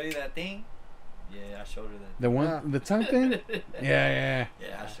 Did he show you that thing? Yeah, I showed her that. The one, Yeah. the tongue thing? Yeah.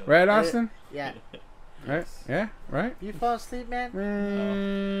 Yeah, I showed Right, her. Austin? Yeah. Right? Yeah, right? You fall asleep, man?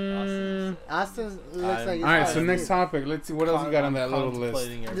 Mm. Austin looks I'm- like he's All right, falling so next asleep. topic. Let's see what else you got on that little list.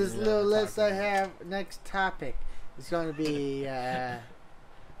 Contemplating This everything little that we're list I talking about. have, next topic is going to be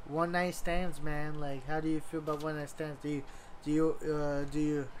one night stands, man. Like, how do you feel about one night stands? Do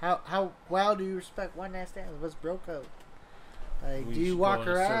you how well do you respect one night stands? What's bro code? Like, We do you should walk go in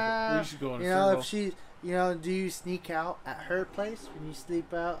a circle. around? We should go in a You know, circle. if she, do you sneak out at her place when you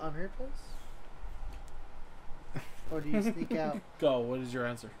sleep out on her place, or do you sneak out? Go. What is your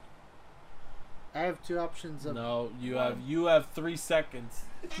answer? I have two options of. No, you One. have 3 seconds.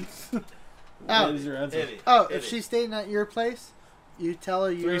 Oh. What is your answer? Hit it. Oh, Hit if it. she's staying at your place, you tell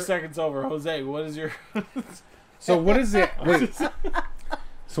her 3 you're. seconds over. Jose, what is your? So what is it? Wait.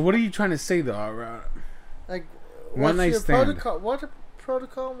 So what are you trying to say though? Like, One what's night your stand. protocol? What a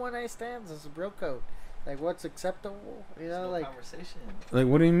protocol in one night stands is a bro code. Like, what's acceptable? You There's know, no like, Like conversation.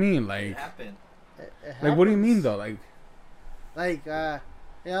 what do you mean? It Like happened. it like what do you mean happens. though? Like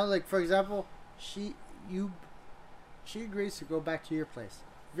Like, like for example, she agrees to go back to your place.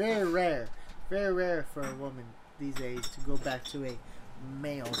 Very rare for a woman these days to go back to a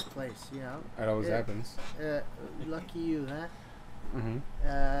male's place. You know, it always Yeah. happens. Lucky you, huh? Mm-hmm.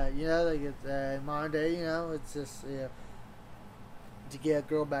 Like it's in modern day, it's just to get a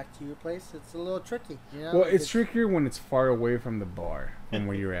girl back to your place, it's a little tricky. Well, like it's trickier when it's far away from the bar from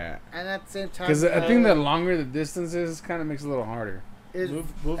where you're at. and at the same time, Because I think the longer the distance is, kind of makes it a little harder.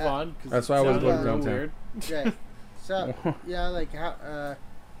 Move on. 'cause That's it why I was sounds going a little downtown. weird. Yeah. So like how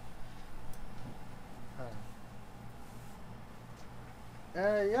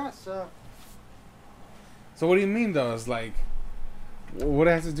so So what do you mean though? It's like, what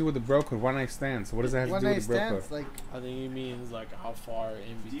has to do with the bro code? One night stands. What does that have to one do night with the bro code? stands, like I think he means like how far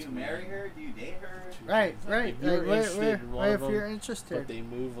in Do between. you marry her? Do you date her? right. If you're Like, interested in one where of if you're them, interested, but they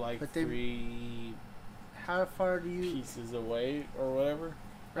move like But they- 3 how far do you? pieces away or whatever.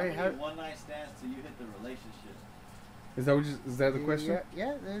 Right, How how, many one night stands till you hit the relationship? Is that the question?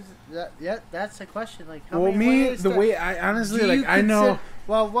 Yeah, there's that. Yeah, that's the question. Like, how Well, many me, one-night the stand- way I honestly Do like, you I know. consider-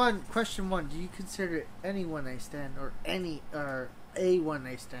 Well, question one: do you consider any one night stand or a one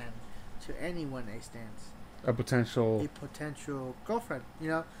night stand to any one night stands A potential. a potential girlfriend?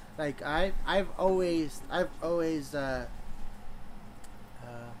 Like I've always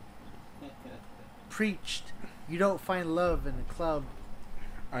preached you don't find love in a club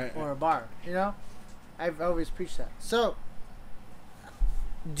or a bar. I've always preached that. So,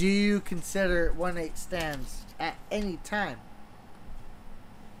 do you consider one night stands at any time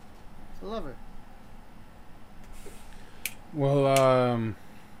to love her? Well, I'm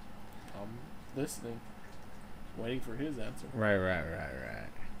listening, waiting for his answer. right.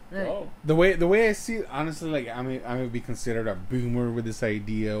 Right. Oh, The way I see it, honestly, like I would be considered a boomer with this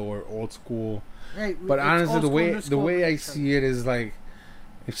idea or old school. Right. But it's honestly, old the school, way new the school, way I right. see it is like,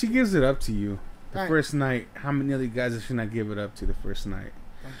 if she gives it up to you the Right. first night, how many other guys does she not give it up to the first night?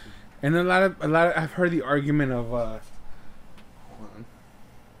 Thank And a lot of I've heard the argument of hold on.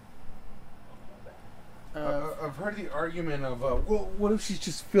 I've heard the argument of well, what if she's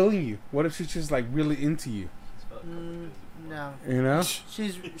just feeling you? What if she's just like really into you? No, You know?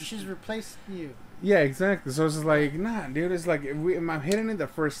 she's replaced you. Yeah, exactly. So it's just like, nah, dude. It's like, am I hitting it the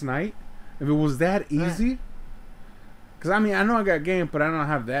first night? If it was that easy, because I mean, I know I got game, but I don't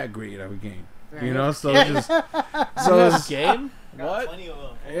have that great of a game. Right. You know, so it's just so This it's, game? Got What? plenty of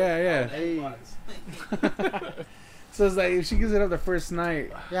them. yeah, yeah. Hey. So it's like if she gives it up the first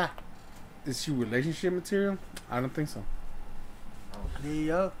night, Yeah, is she relationship material? I don't think so. there you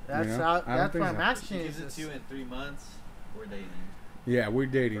go. That's Yeah, how. I don't That's think what I'm so. asking. She gives Is it to you in 3 months. We're dating. Yeah, we're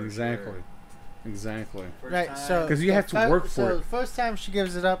dating For exactly, sure. exactly. First Right, time, so 'Cause you have to work for so it. the first time she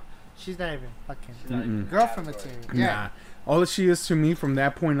gives it up, she's not even fucking she's not even Mm-mm. girlfriend category. material. Yeah, Nah, all that she is to me from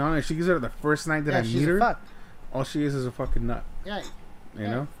that point on, if she gives it up the first night that yeah, I she's meet a her, fuck. all she is a fucking nut. Yeah, You yeah,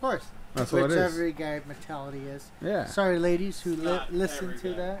 know, of course. that's Which what it is. every guy mentality is. Yeah. Sorry, ladies who Not listen every to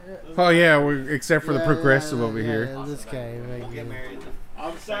guy. that. Oh yeah, except for the Yeah, progressive yeah, over yeah, here. yeah, this guy. We'll Right get here. married.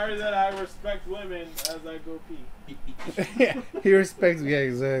 I'm sorry that I respect women as I go pee. Yeah, he respects. Yeah,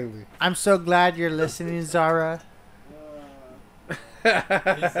 exactly. I'm so glad you're listening, Zara. He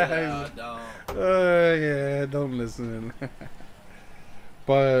said, don't. Yeah, don't listen.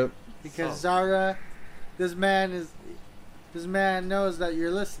 But Because So- Zara, this man knows that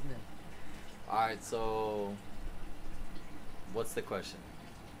you're listening. All right, so what's the question?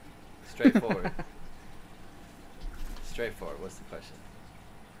 Straightforward. Straightforward. What's the question?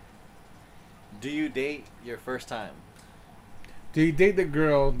 Do you date your first time? do you date the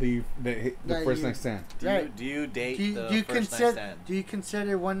girl the That first you- night stand? Right. Do you date Do you, the do you first night consider stand? do you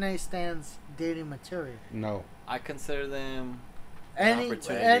consider one night stands dating material? No. I consider them Any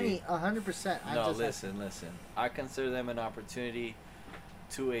opportunity. 100%. No, listen. I consider them an opportunity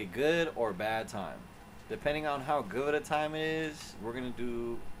to a good or bad time. Depending on how good a time it is, we're gonna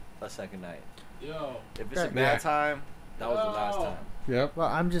do a second night. Yo. If it's a Right. bad Yeah. time, that was the last No. time. Yep. Well,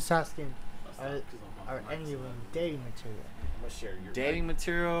 I'm just asking, That's are, not 'cause I'm on are the mic, any of so them dating material? I'm gonna share your Dating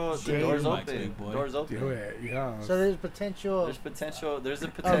material, the Dating door's mics, open. big boy. Door's open. Do it. Yeah. So there's potential There's potential. There's a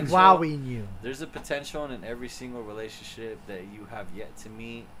of potential. wowing you. There's a potential in every single relationship that you have yet to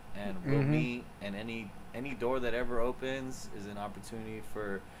meet and will Mhm. meet, and any door that ever opens is an opportunity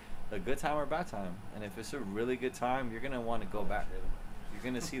for a good time or a bad time. And if it's a really good time, you're gonna want to go back. You're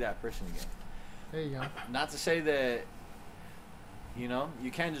gonna see that person again. There you go. Not to say that,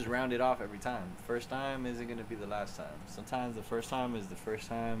 you can't just round it off every time. First time isn't gonna be the last time. Sometimes the first time is the first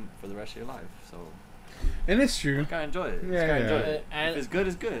time for the rest of your life. So And it's true. you gotta enjoy it. You Yeah, gotta yeah. enjoy it. And if it's good,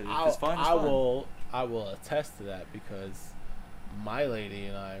 it's good. If I it's fun, it's fun. I will attest to that because my lady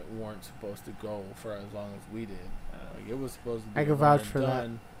and I weren't supposed to go for as long as we did. Like it was supposed to be I can one vouch and for that.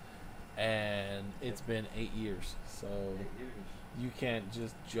 done, and it's been 8 years. So you can't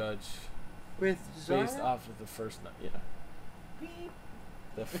just judge With based Zara? off of the first night. Yeah.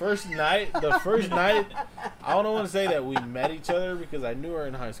 The first night, I don't want to say that we met each other because I knew her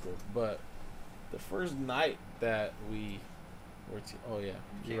in high school, but the first night that we were, oh yeah,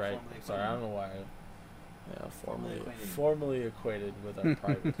 You you're can't right. formally Sorry, I acquainted. don't know why. Yeah, Formally formally acquainted with our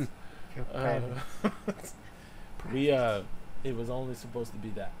privates. Your private. We it was only supposed to be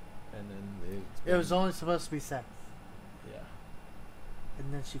that, and then It was only supposed to be sex, yeah.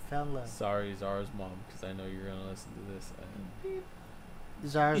 and then she fell in love. Sorry, Zara's mom, because I know you're gonna listen to this. And,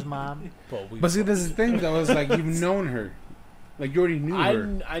 Zara's mom. But see, this is the thing though. Is like you've known her, like you already knew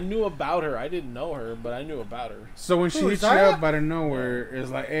her. I knew about her. I didn't know her, but I knew about her. So when she Who, hit you Zara? up out of nowhere, it's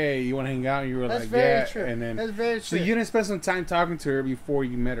like, hey, you want to hang out? And you were That's like, very yeah. true. And then That's very so true. you didn't spend some time talking to her before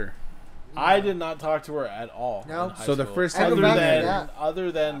you met her. I did not talk to her at all. No. in high So the school. first I time can you vouch for met that. her,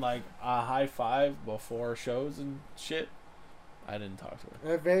 other than like a high five before shows and shit, I didn't talk to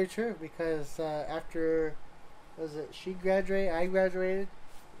her. Very true, because after, she graduated, I graduated.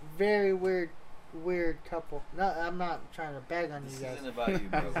 Very weird couple. No, I'm not trying to bag on This you guys. isn't about you,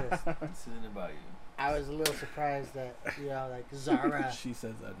 bro. Jesus. This isn't about you. I was a little surprised that, like, Zara. She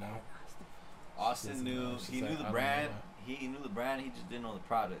says that now. Austin She's knew. like, He I knew don't the know brand. that. He knew the brand. He just didn't know the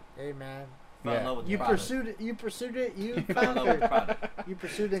product. Hey, man. Fell in Yeah. love with the You product. pursued it. You pursued it. You Fell in found love with the her. product. You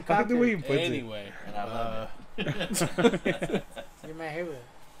pursued and I like the way conquered. you put it. Anyway, And I love You're my hero.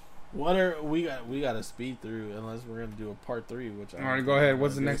 what are we got to speed through unless we're gonna do a part 3, which All right, go ahead.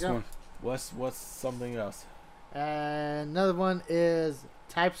 What's the gonna next do. one? What's something else? Another one is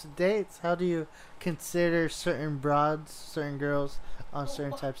types of dates. How do you consider certain broads, certain girls on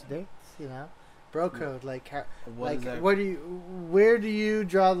certain types of dates? You know, bro code. Like, how, What is like, that? where do you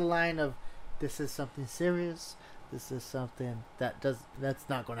draw the line of this is something serious? this is something that's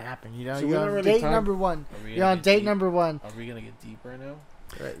not going to happen. You know, So we you're don't on really date talk- number one. Are we You're gonna on get date deep? number one. Are we gonna get deeper now?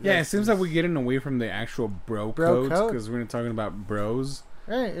 Right, Yeah, it that's seems like just- we're getting away from the actual bro Bro codes code? because we're talking about bros.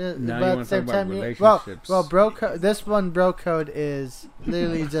 Right, Now but you at wanna the same talk about time, relationships. well, bro code. This one, bro code is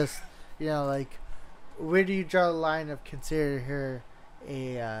literally just, you know, like, where do you draw the line of consider her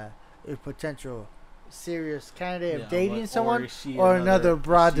a potential serious candidate Yeah, of dating but- someone, is she or another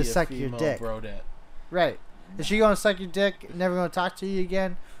broad is to she a suck your female dick? Brodette? Right? Is she gonna suck your dick, never gonna talk to you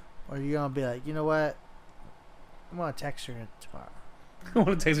again, or are you gonna be like, you know what, I'm gonna text her tomorrow? I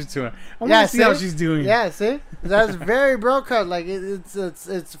want to text her to her. I want Yeah, to see how see? she's doing. Yeah, see, that's very bro code. Like it's a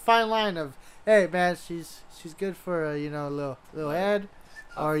fine line of, hey man, she's good for a, you know, little head,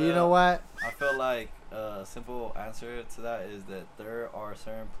 or you know what? I feel like a simple answer to that is that there are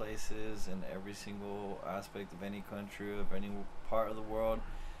certain places in every single aspect of any country, of any part of the world,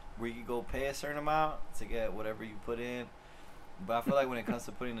 where you go pay a certain amount to get whatever you put in. But I feel like when it comes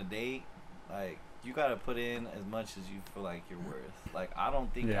to putting a date, like, you gotta put in as much as you feel like you're worth. Like, I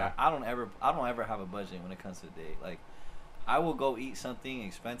don't think Yeah. I don't ever have a budget when it comes to a date. Like, I will go eat something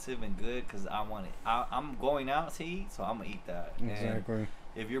expensive and good because I want it. I'm going out to eat, so I'm gonna eat that. And Exactly.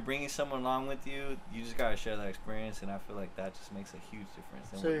 if you're bringing someone along with you, you just gotta share that experience, and I feel like that just makes a huge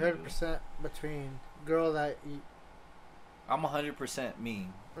difference. in So what you're you do. 100% between girl that you, I'm 100% me.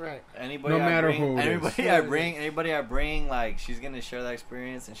 right? Anybody No I matter bring, who it is. anybody I bring, like, she's gonna share that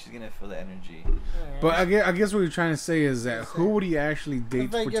experience and she's gonna feel the energy. But I guess what you're trying to say is that who would he actually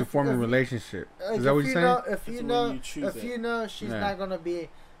date like for to if- form a if- relationship? Like, Is that what you're saying? If That's you when know, you choose if it. you know she's Yeah. not gonna be,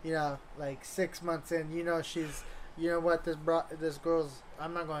 you know, like 6 months in, you know she's, you know what, this girl's,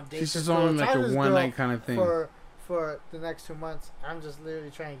 I'm not gonna date. She's this just girl, on like try a this one girl night kind of thing. for the next 2 months. I'm just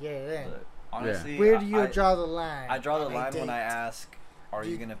literally trying to get it in. But honestly, Where do you I draw the line? I draw the on a line when date? I ask, "Are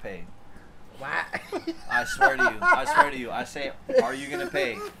you You- gonna pay?" Why? I swear to you. I swear to you. I say, "Are you gonna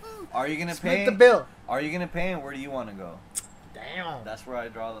pay? Are you gonna pay? Split the bill. Are you gonna pay? And where do you want to go?" Damn. That's where I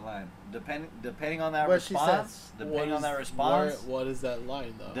draw the line. Depending on that What she response, depending on that response, What is that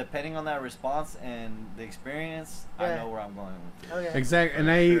line though? depending on that response and the experience, I Yeah. know where I'm going with it. Okay. Exactly, and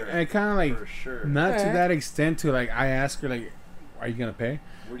For sure. I kind of like For sure. not to Yeah. that extent to like I ask her like, are you gonna pay?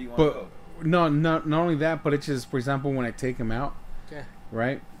 Where do you want to But go? no, not only that, but it's just for example when I take them out, Yeah.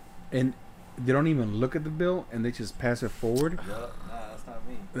 right, and they don't even look at the bill and they just pass it forward. Yup. Nah, that's not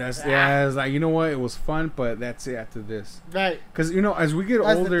me. That's yeah, it's like you know what, it was fun, but that's it after this. Right. Because you know as we get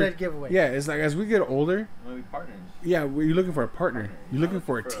That's the older, dead giveaway. yeah, it's like as we get older, I'm gonna be partners. yeah, you're looking for a partner. Partner. You're looking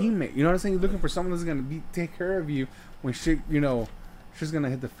for a teammate. You know what I'm saying? You're looking for someone that's gonna take care of you when shit, you know, shit's gonna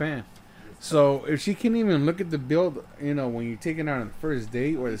hit the fan. So if she can't even look at the bill, you know, when you're taking her on the first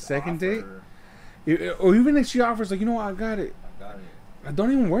date or the second date, or even if she offers, like, you know what, I got it. I got it. I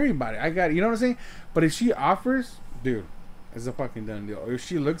don't even worry about it. I got it. You know what I'm saying? But if she offers, dude, it's a fucking done deal. If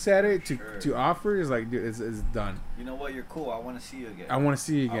she looks at it to Sure. offer, it's like, dude, it's done. You know what? You're cool. I want to see you again. I want to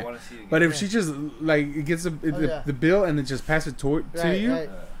see you I again. want to see you again. But if Yeah. she just like it gets yeah. the bill and then just pass it to Right, you, right.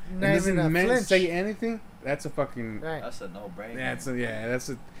 Uh, Not and even a doesn't flinch. say anything, that's a fucking Right. that's a no-brainer. that's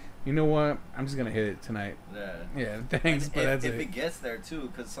a you know what, I'm just gonna hit it tonight. Yeah. Yeah, thanks, And but that's if it. it gets there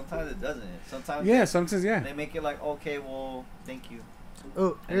too, because sometimes it doesn't. Sometimes Yeah, sometimes yeah. they make it like, okay, well, thank you.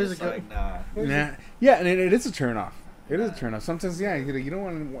 Oh, And here's a it's good. like, nah. here's a- Nah, yeah, and it is a turn off. It is a turn off. Sometimes yeah, you don't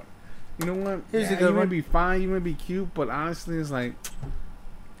want you know what? Here's a Yeah, good you may one. be fine, you may be cute, but honestly it's like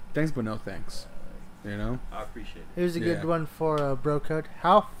thanks but no thanks. You know? I appreciate it. Here's a good Yeah. one for bro code.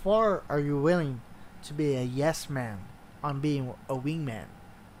 How far are you willing to be a yes man on being a wingman?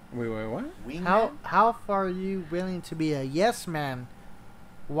 Wait, what? Wingman? How far are you willing to be a yes man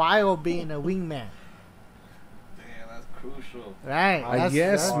while being a wingman? Damn, that's crucial. Right. A that's-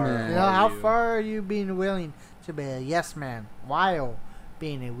 yes that's- man. You know, how Are you? far are you being willing to be a yes man while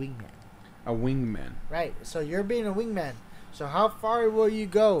being a wingman? A wingman. Right. So you're being a wingman. So how far will you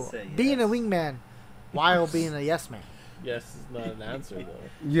go Say being a yes. wingman while being a yes man? Yes is not an answer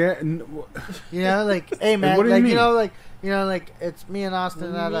though. Yeah, You know, like, hey man, What do you like mean? you know, like it's me and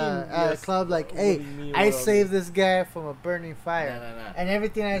Austin What at do you a mean, at a yes? club. Like, What hey, do you mean, I what saved this guy from a burning fire, Nah. and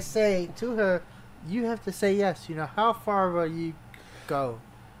everything I say to her, you have to say yes. You know, how far will you go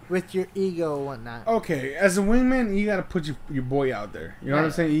with your ego and whatnot? okay, as a wingman, you gotta put your boy out there. You know what I'm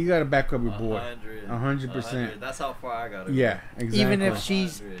Right. saying? You gotta back up your boy. 100%. That's how far I got to Yeah, exactly. Even if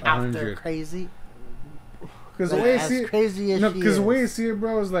she's 100. out there 100. crazy, because the like, way I as see it, crazy as no, she because the way I is. see it,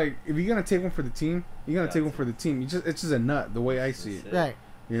 bro, is like if you're gonna take one for the team, you're gonna Got take one to. for the team. It's just a nut. The way I see it, That's Right.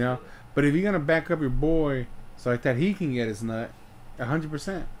 you know. But if you're gonna back up your boy so like that he can get his nut,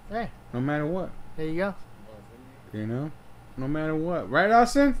 100%, Right. no matter what, There you go. you know, no matter what, right,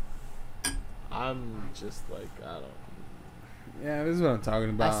 Austin? I'm just like, I don't. Yeah, this is what I'm talking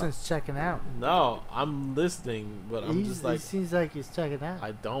about. Austin's checking out. No, I'm listening, but I'm just He like, seems like he's checking out.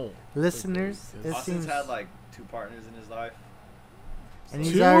 I don't. Listeners, it Austin's seems. had like 2 partners in his life. And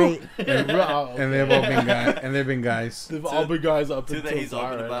So- he's already. And they've all been guys. And they've been guys. They've all been guys up two that until he's open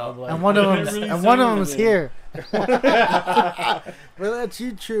Zara, about. I'm like, And one of I them's didn't really and say one of them's anything. here. Well, that's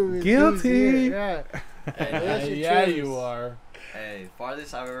you, true. He's Guilty. here, Yeah. Hey, your Yeah, choice. you are. Hey,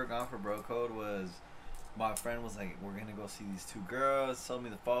 farthest I've ever gone for bro code was my friend was like, we're gonna go see these 2 girls. Told me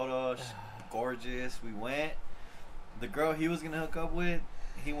the photos, gorgeous. We went. The girl he was gonna hook up with,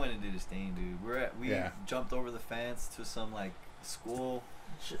 he went and did his thing, dude. We Yeah. jumped over the fence to some like school.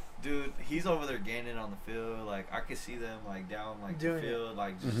 Dude, he's over there gaining on the field. Like I could see them like down like Doing the it. field.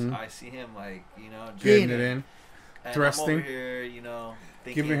 Like just Mhm. I see him like just Getting Getting it in. and thrusting. I'm over here,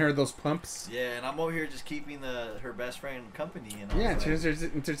 thinking, Giving her those pumps. Yeah, and I'm over here just keeping her best friend company. And I Yeah, was like, she's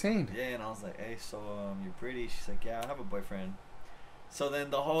entertained. yeah, and I was like, hey, so you're pretty? She's like, yeah, I have a boyfriend. So then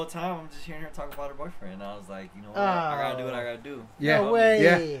the whole time I'm just hearing her talk about her boyfriend. And I was like, you know what? I gotta do what I gotta do. Yeah. No You know, way.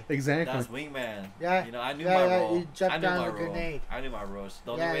 Yeah, exactly. That's wingman. Yeah. I knew Yeah, my yeah, role. you jumped I knew down my the role. grenade. I knew my role.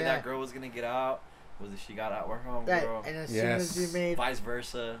 The only Yeah, way yeah. that girl was gonna get out was if she got out with her Right. homegirl. And as Yes. soon as you made, Vice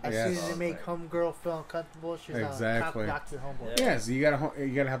versa. as Yes. soon as So I you was make like, homegirl feel uncomfortable, she's Exactly. knock your homeboy. Yeah. Yeah, so you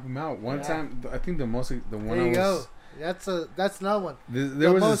gotta help him out. One Yeah. time, I think the one There I you go. was. That's another one. There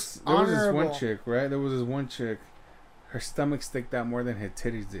The was most there was this one honorable. chick, right? There was this one chick. Her stomach sticked out more than her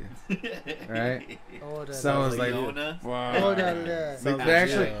titties did. Right? Oh, that, So I was like, Leona. wow. oh, that, They- Sounds they like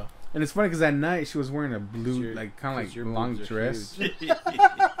actually, you. and it's funny because that night she was wearing a blue, Your- like kind of 'cause like your long boobs are dress. huge.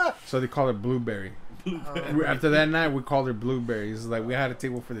 So they call her Blueberry. oh, After that night, we called her Blueberry. It's like we had a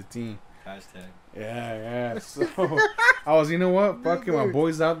table for the team. Hashtag. Yeah. So I was, you know what? Fucking my Blueberry.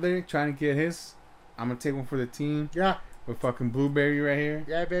 boy's out there trying to get his. I'm gonna take one for the team yeah, with fucking Blueberry right here.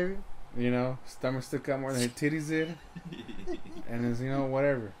 yeah, baby. You know, stomach stuck out more than her titties did, and it's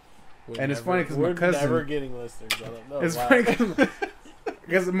whatever. We're And it's never- funny 'cause my we're cousin- never getting listeners. I don't know. It's why. funny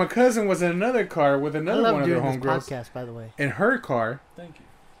because my cousin was in another car with I another love one of their doing this homegirls podcast, by the way. in her car, Thank you.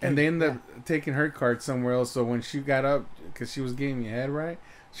 and they ended up taking her car somewhere else. So when she got up, because she was getting me head right,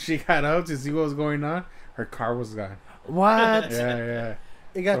 she got up to see what was going on. Her car was gone. What? Yeah.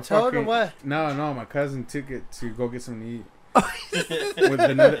 It got So towed or fucking- what? No, my cousin took it to go get something to eat with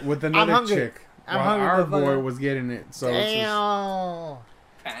another hungry. chick. I'm while hungry, our motherfucker. boy was getting it. So it's just, Damn.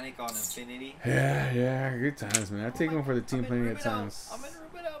 Panic on infinity. yeah, good times, man. I take them for the team I'm in plenty of Rubenau. times. I'm in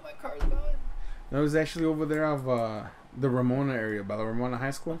Rubenau. My car's gone. That was actually over there of the Ramona area, by the Ramona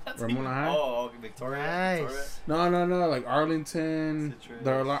High School. That's Ramona even- High. Oh, okay, Victoria. Victoria. Nice. No, like Arlington, Citrus.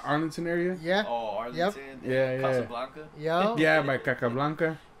 the Arlington area. Yeah. Oh, Arlington. Yeah, yeah. Casablanca. Yo. Yeah, by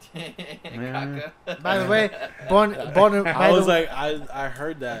Casablanca. Caca. By the way, Bon. I was like, I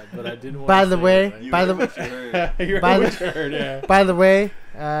heard that, but I didn't want By to the say way, it. You by the heard what you heard. You By heard the- what you heard, yeah. By the way,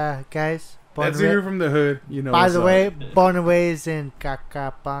 guys. That's you're from the hood, you know. By what's the up. way, born and raised in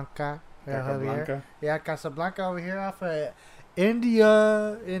Casablanca. Yeah, over here. Casablanca. Yeah, Casablanca over here off of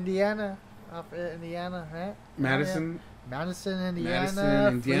Indiana. Off of Indiana, right? Madison, Madison, Indiana. Madison,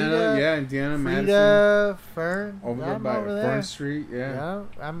 Indiana, Frida, yeah, Indiana, Madison, Frida, Fern. over there I'm by over there. Fern Street, yeah.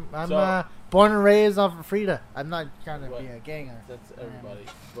 Yeah, I'm So- born and raised off of Frida. I'm not trying to What? be a ganger. That's everybody.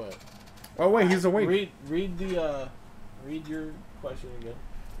 But Oh wait, he's awake. read read your question again,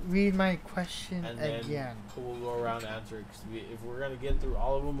 Read my question and then again. we'll go around answering. Cause if we're gonna get through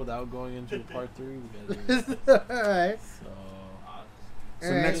all of them without going into part 3, we gotta do it. Alright. So So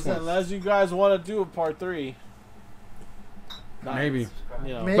Alright. next one, unless you guys want to do a part 3, not- maybe,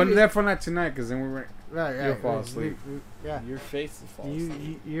 you know, Maybe. but definitely not tonight, because then we're Right, You'll fall right. asleep. Yeah. your face is falling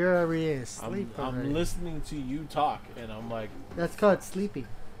asleep. You're already asleep. I'm already. listening to you talk, and I'm like, That's called sleeping.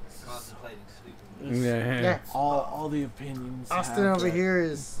 Contemplating sleeping. Yeah. all the opinions. Austin have over that- here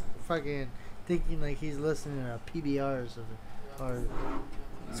is fucking thinking like he's listening to PBRs or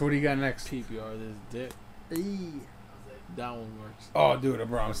So what do you got next? PPR this dick. Eee. That one works. Oh, dude,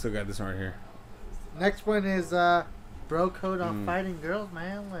 bro, I still got this right here. Next one is bro code on Mm. fighting girls,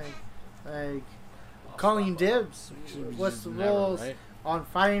 man. Like calling dibs. What's the Never, rules right? on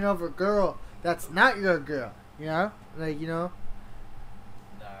fighting over a girl that's not your girl? You know,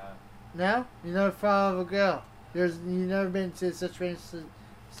 Nah. no, you never fought over a girl. You never been to a situation.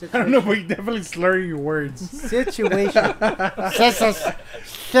 I don't know, but you definitely slurring your words. Situation.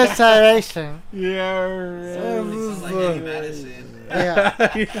 Situation. Yeah. Sounds like Eddie Madison.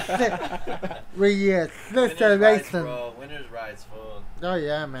 Yeah. Well, yeah. Winners' rights, Situation. bro. Winners' rights, fool. Oh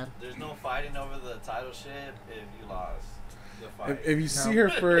yeah, man. There's no fighting over the title ship if you lost the fight. If you see her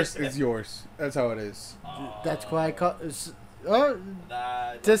first, it's yours. That's how it is. That's why I call. Oh,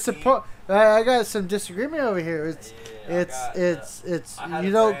 Nah, disappoint. I got some disagreement over here. It's I had you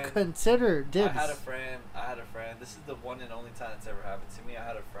a don't friend- consider dibs. I had a friend. This is the one and only time it's ever happened to me. I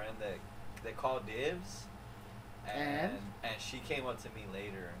had a friend that they called dibs, and she came up to me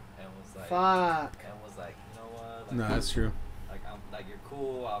later and was like, Fuck. you know what? Like, No, that's true. Like I'm like you're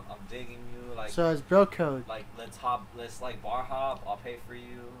cool. I'm digging you. Like So it's bro code. like let's like bar hop. I'll pay for you.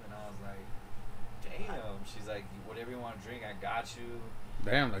 And I was like, damn. She's like, whatever you want to drink, I got you.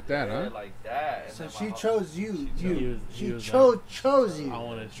 Damn, like that, Yeah, huh? like that. And So then my she whole- chose you. she You. chose- He She was chose you. I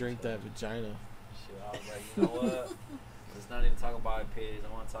want to drink that vagina. Shit, I was like, you know what? Let's not even talk about it, pigs.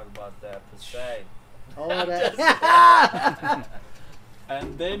 I want to talk about that pussy. All that.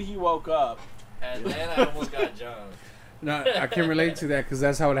 And then he woke up. And then I almost got jumped. No, I can relate to that because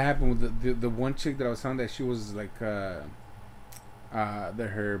that's how it happened with the one chick that I was telling that she was like that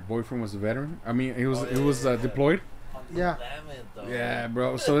her boyfriend was a veteran. I mean, he was Oh, yeah, he was yeah, yeah. deployed. On the Yeah. lemon, though. Yeah,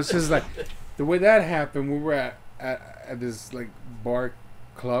 bro. So it's just like the way that happened. We were at this like bar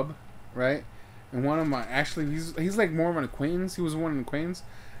club, right? And one of my he's like more of an acquaintance. He was one of an acquaintance.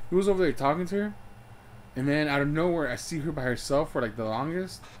 He was over there talking to her, and then out of nowhere, I see her by herself for like the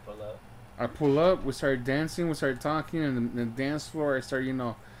longest. Pull up. I pull up. We started dancing. We started talking, and the dance floor. I started,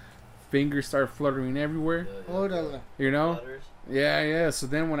 fingers started fluttering everywhere. Hold on. You know. Butters. Yeah. So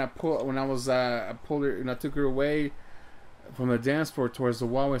then when I pulled her and I took her away from the dance floor towards the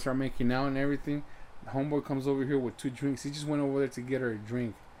wall, we started making out and everything. The homeboy comes over here with 2 drinks. He just went over there to get her a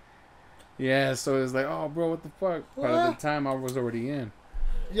drink. Yeah, so it's like, oh, bro, what the fuck? But at What? the time, I was already in.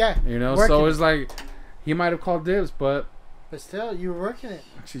 Yeah, So Working. it's like, he might have called dibs, but but still, you were working it.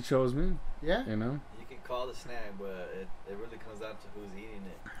 she chose me. Yeah. You know. You can call it snack, but it really comes down to who's eating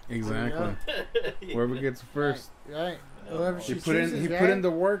it. Exactly. Yeah. Whoever gets first. Right. Yeah. Whoever He she He put in. chooses, He right? put in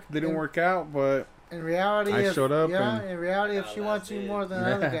the work. Didn't And- work out, but In reality, I if, showed up Yeah. and- In reality, if Yeah, she wants that's you it. more than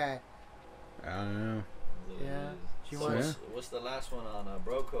another guy, I don't know. Yeah. She So wants- what's the last one on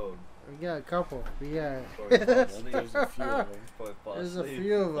bro code? we got a couple. We got. Before we fall There's asleep. a few of them. Before we fall There's a asleep.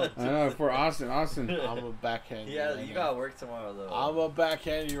 few of them. I know for Austin. I'm a backhand. Yeah, you gotta work tomorrow though. I'm a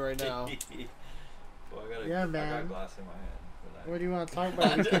backhand you right now. Well, Yeah, I man. got glass in my hand. What do you want to talk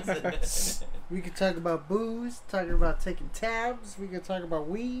about? We could talk about booze, talking about taking tabs. We could talk about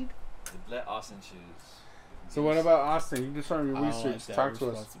weed. Let Austin choose. So what about Austin? You just on your I don't research. like that Talk to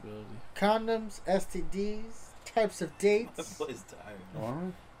us. responsibility. Condoms, STDs, types of That dates. boy's tired.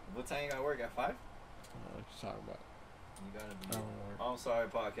 Well, What time you gotta work at 5? What you talking about? You gotta I be. don't work. Oh, I'm sorry,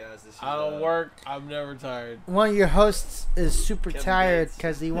 podcast. This is, I don't work. I'm never tired. One of your hosts is super Kevin tired Gates.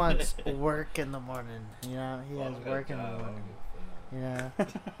 because he wants work in the morning. You know, he Well, has I got work a in the job, I morning. don't You know, give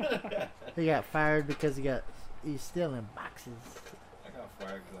a fuck. he got fired because he's stealing boxes. I got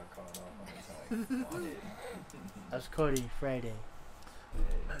fired because I called off on the time. Wanted. That's Cody Friday.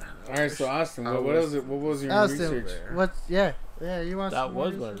 all right. So Austin, I what was- was it? What was your Austin, research? what's yeah? You want That some more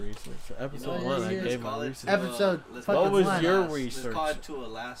was my research? research. Episode know, 1, I let's gave call my it research. Episode let's fucking call it to one. a your last- research? Let's call it to a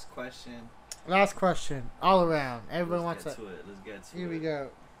last question. Last question, all around. Everyone wants Let's to. get to it. Let's get to Here it. we go.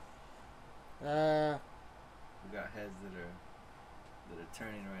 We got heads that are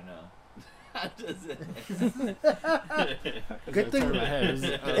turning right now. I'm just Good I thing- turned my head.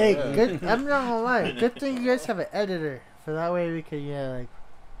 Hey, good. I'm not gonna lie. Good thing you guys have an editor, for that way we could like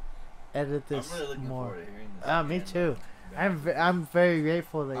edit I'm this really looking more. forward to hearing this. Me again, too. though. I'm very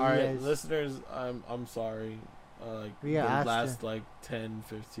grateful that All right, you guys. listeners, I'm sorry. We the got last Austin. like 10,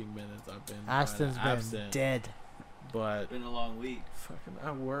 15 minutes I've been Austin's kinda been absent, dead. but It's been a long week. fucking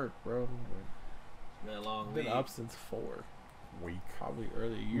I work, bro. It's been a long I've week. been up since 4, Week. probably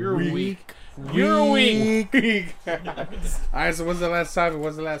earlier. You're Weak. weak. You're weak. All right. So what's the last topic?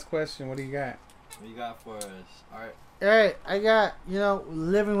 What's the last question? What do you got? What you got for us? All right. All right, I got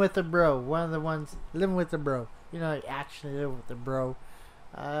living with a bro. One of the ones living with a bro. Actually live with a bro.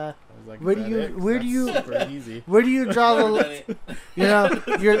 I was like, Where do "Is you- that it?" 'Cause where that's do you- Super easy. Where do you draw the?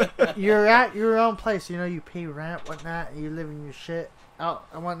 You're at your own place. You pay rent, whatnot, and you live in your shit out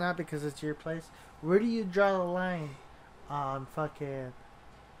and whatnot because it's your place. Where do you draw the line on fucking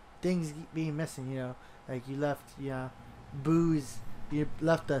things being missing? Like you left, booze. You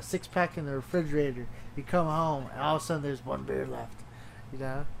left a 6-pack in the refrigerator. You come home, and all of a sudden there's one beer left.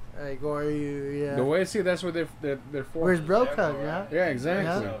 Like or you, The way I see it, that's what they're for. Where's bro There, code? bro, Yeah. right? Yeah,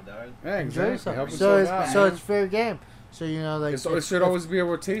 exactly. Yeah. Yeah, Enjoy exactly. yourself. Help So yourself it's out, so man. it's fair game. So like It should always be a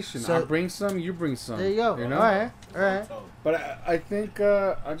rotation. so- I bring some, you bring some. there you go. You know. All right. But I think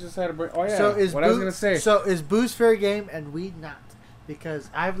I just had to bring. Oh yeah. So is what I was gonna say. So is booze fair game and weed not? Because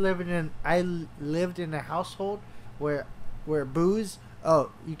I lived in a household where booze.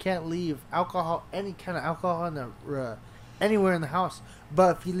 Oh, you can't leave alcohol, any kind of alcohol in the anywhere in the house.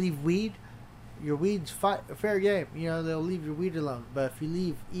 But if you leave weed, your weed's fair game. You know, they'll leave your weed alone. But if you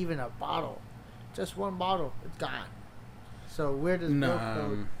leave even a bottle, just one bottle, it's gone. So where does bro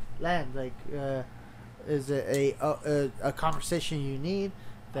code land? Like, is it a conversation you need?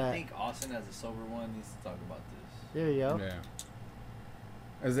 That I think Austin, as a sober one, needs to talk about this. there you go. Yeah.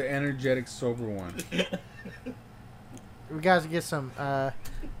 As the energetic sober one. We got to get some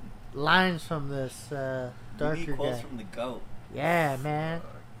lines from this We darker need quotes guy. from the GOAT. Yeah, man.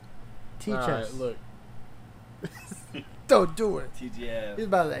 Teach All right, us. look. Don't do it. TGF. He's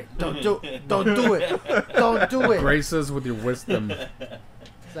about like, don't do it. Don't do it. Don't do it. Grace us with your wisdom.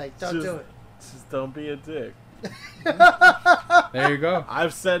 It's like, don't Just- do it. Just don't be a dick. There you go.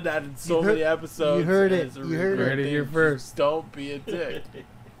 I've said that in so You heard- many episodes. you heard and it. it's a You heard recurring it. Heard it here thing. first. Just don't be a dick.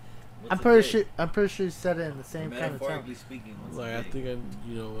 What's I'm a pretty dick? sure. I'm pretty sure you said it in the same kind of tone. Metaphorically speaking, what's Like a I dick? think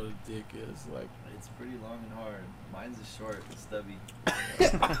you know what a dick is. Like It's pretty long and hard. Mine's is short and stubby.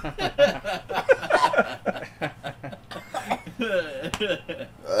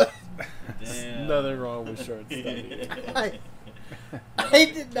 there's Damn. nothing wrong with short stubby. I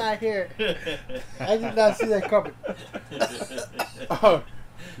did not hear. I did not see that coming. Oh,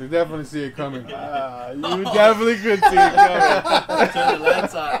 we definitely see it coming. You definitely could see it coming. Turn the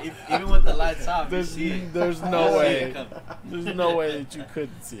lights off. Even with the lights off, you There's, see it. there's You no see way. it coming. There's no way that you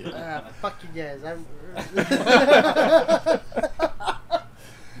couldn't see it. Fuck you guys. I'm.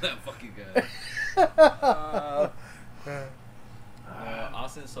 Fuck you guys.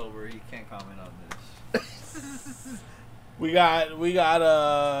 Austin's sober. He can't comment on this. We got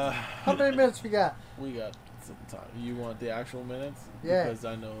How many minutes we got? we got some time. You want the actual minutes? Yeah. Because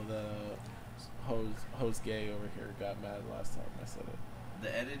I know that host gay over here got mad last time I said it.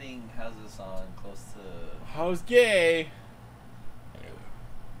 The editing has us on close to. Host gay.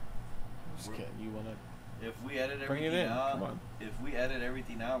 Just kidding. You wanna If we edit bring it everything in? out, Come on. if we edit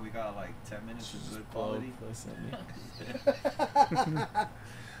everything out, we got like 10 minutes of good quality. Listen.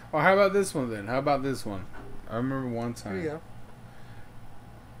 Oh, how about this one then? How about this one? I remember one Here you time.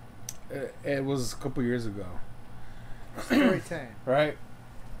 go. It was a couple years ago, Story time. right?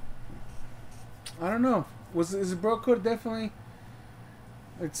 I don't know. Is it bro code? Definitely.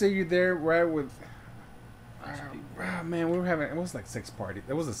 Let's say you're there, right? With man, we were having it was like 6 parties.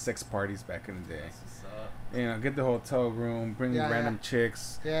 There was a 6 parties back in the day. That's what's up. You know, get the hotel room, bring Yeah, random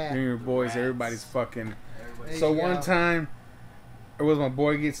chicks, Yeah. bring your boys. Rats. Everybody's fucking. Everybody. So you one go. time, it was my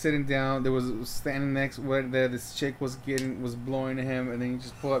boy sitting down. There was standing next where this chick was blowing to him, and then you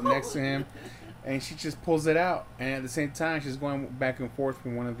just pull up next to him, and she just pulls it out, and at the same time she's going back and forth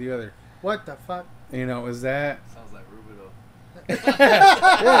from one to the other. What the fuck? You know, is that? Sounds like Rubido.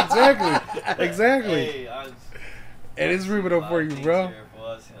 Yeah, exactly. Hey, I was, It is Rubido for you, bro.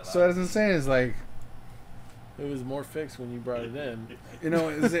 So that's insane. It's like, It was more fixed when you brought it in. you know,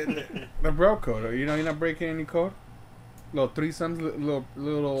 is it the bro code? You know, you're not breaking any code. Little threesomes,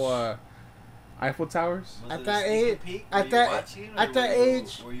 little Eiffel Towers. At that age- at that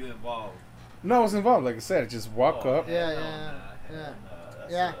age- were you involved? No, I was involved. Like I said, just walk Oh, up. Yeah, hell yeah, no, yeah. hell no.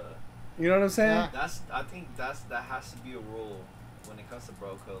 That's Yeah. You know what I'm saying? Yeah. I think that has to be a rule when it comes to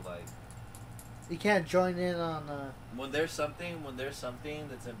bro code. Like You can't join in on. when there's something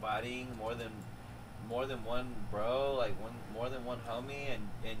that's embodying more than one bro, like more than one homie,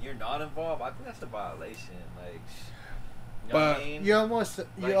 and you're not involved. I think that's a violation. Like, you know what I But mean? You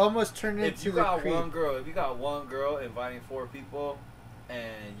almost turn if into you the got creep. if you got one girl inviting 4 people,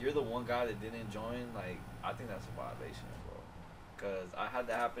 and you're the one guy that didn't join, like I think that's a violation, bro. Because I had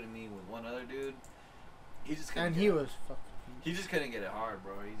that happen to me with one other dude. He just couldn't And get he it. was fucking. He just couldn't get it hard,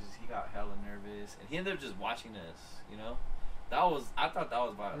 bro. He got hella nervous, and he ended up just watching us. You know, I thought that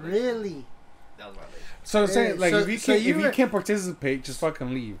was violation. Really? That was violation. So I'm saying, like, So- if you so can't, you if you were- can't participate, just fucking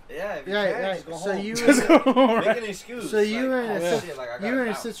leave. Yeah, if you Right, can, right. just go So home. you Just go home, Make right? an excuse. So you like, were in a oh, sit- shit, like, I You got were in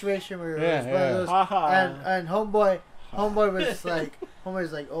a out. situation where it Yeah, was one of yeah. those, Haha. and homeboy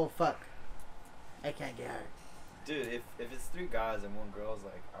was like, oh fuck, I can't get hurt. Dude, if it's 3 guys and 1 girl's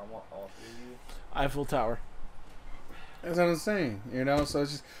like, I want all 3 of you. Eiffel Tower. That's what I'm saying. You know, so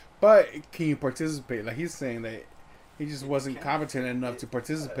it's just. But can you participate? Like he's saying that he just wasn't Can't. competent enough to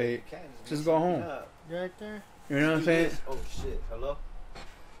participate. You can't Just mix go it home. up. You right there? You know what I'm Do saying? this. Oh shit! Hello.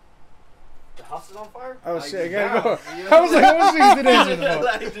 The house is on fire. Oh Like, shit! I you gotta go. down. You know I was like, what oh shit! He did answer the phone.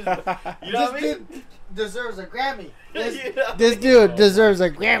 Like, just- you know what I This mean? dude deserves a Grammy. This, You know? this dude deserves a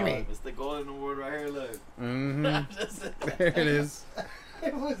Grammy. It's the golden award right here. Look. Mm-hmm. Just- There it is.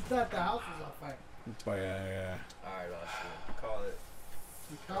 It was not the house was on fire. But yeah. All right, Austin. Call it.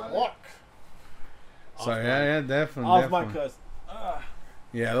 You caught it? Walk. So yeah, definitely. Off my definitely. cuss.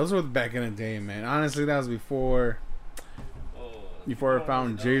 Yeah, those were back in the day, man. Honestly, that was before before I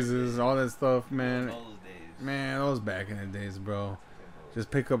found Jesus, all that stuff, man. Those days. Man, those back in the days, bro. Just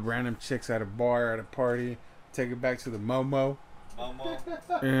pick up random chicks at a bar, at a party, take it back to the Momo.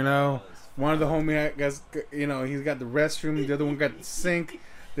 Momo. You know, one of the homie guys, you know, he's got the restroom, the other one got the sink,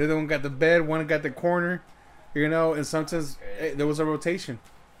 the other one got the bed, one got the corner. You know, and sometimes there was a rotation.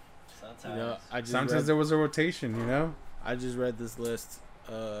 Sometimes. You know, Sometimes there was a rotation. You know. I just read this list.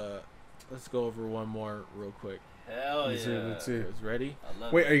 Let's go over one more real quick. Hell Let's see, yeah. let's see. You guys ready? I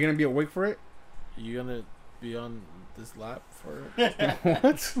love Wait, it. are you gonna be awake for it? You gonna be on this lap for it?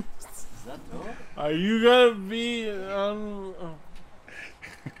 What? Is that dope? Are you gonna be on?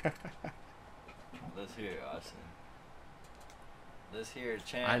 Let's hear it, Austin. Let's hear it,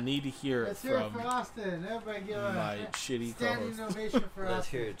 chant. I need to hear it Let's hear it from for Austin. Everybody give a my shitty standing co-host. ovation for Let's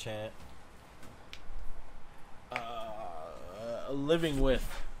Austin. hear it, chant. Living with.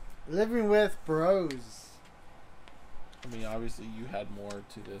 Living with bros. I mean, obviously, you had more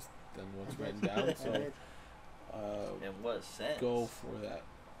to this than what's written down, so In what sense? go for that.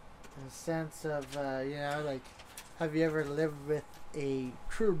 In the sense of, you know, like, have you ever lived with a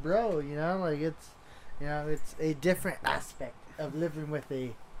true bro? You know, like it's a different aspect of living with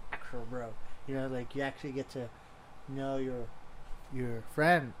a actual bro. You know, like you actually get to know your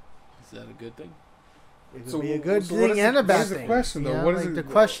friend. Is that a good thing? It could So be a wh- good so what thing is and the- a bad what is the thing. question, though? You know, What is like it- the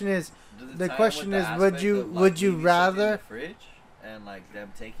question is, Does it the tie in question with is, the would aspect you- of, like, would you leaving something in rather- the fridge and like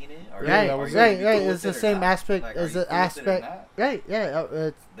them taking it? Or Yeah, right, that was right, it. right. It's the same aspect Like, as are you the cool with it or aspect. not? Right, yeah,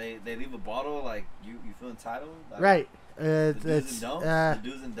 it's They leave a bottle like you feel entitled. Like, right. The do's It's and don'ts. The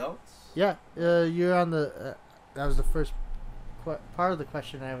do's and don'ts. yeah. You're on the. That was the first part of the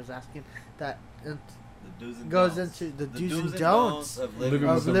question I was asking. That The do's and goes don'ts. into the The do's and and don'ts of Living living,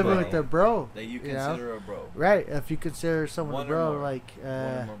 with of a living bro. with a bro. that you you know? consider a bro. Right. If you consider someone One a or bro, more. like, One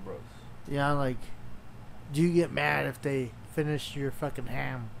or more bros. you know, like, do you get mad if they finish your fucking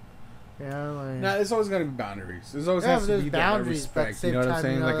ham? You know, like. Nah, there's always gonna be boundaries. There's always Yeah, has but to there's be that boundaries, but at the respect. same You know what I'm time,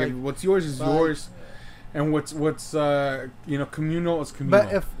 saying? you know, Like, if like, what's yours is like- yours, and what's you know, communal is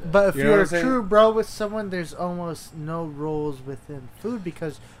communal. But if You know you're what a I'm saying? true bro with someone, there's almost no rules within food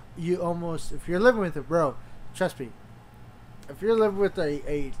because you almost, if you're living with a bro, trust me, if you're living with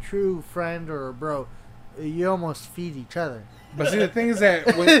a true friend or a bro, you almost feed each other. But see, the thing is that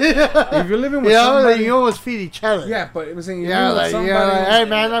if you're living You with know, like, somebody, you almost feed each other. yeah, but I'm saying you're Yeah, living with like, somebody. yeah, hey,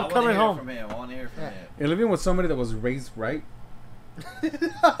 man, I I'm wanna coming hear home. From him. I want to hear from Yeah. him. You're living with somebody that was raised right. You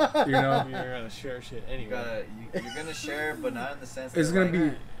know, You're gonna share shit You anyway. gotta, you're gonna share, but not in the sense it's that gonna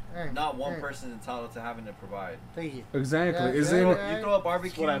like, be Hey, not one hey, person entitled to having to provide. Thank you. exactly. Yeah, Is yeah, it? yeah. You throw a barbecue.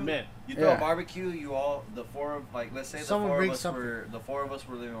 That's what I meant. You throw Yeah. a barbecue. You all the four of like let's say the Someone four of brings us something. were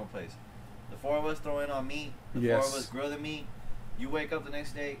living in one place. The four of us throw in on meat. The Yes. four of us grill the meat. You wake up the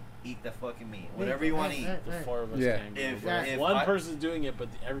next day, eat the fucking meat, whatever you want to eat. The four of us Yeah. can do If- it. if one I- person's doing it, but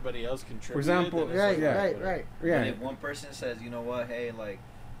everybody else contributes. example- Right, Yeah. right. But Yeah. if one person says, you know what, hey, like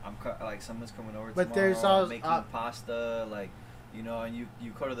like someone's coming over But tomorrow, there's also- I'm making pasta, like you know, and you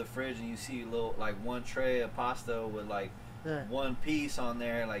go to the fridge and you see little like one tray of pasta with like Yeah, one piece on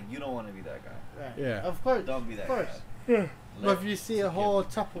there, like you don't want to be that guy. right. Yeah. Of course. Don't be that Of course. guy. Yeah. But Let- if you see a whole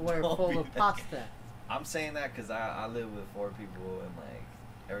Tupperware Don't full be of that pasta, I'm saying that because I live with four people and like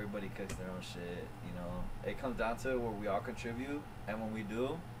everybody cooks their own shit. You know, it comes down to it where we all contribute, and when we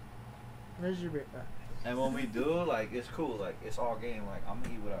do, there's your. like it's cool. Like it's all game. Like I'm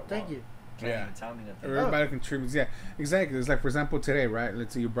gonna eat what I want. Thank you. Can't Yeah. even tell me nothing. Everybody contributes. Yeah, exactly. It's like, for example, today, right?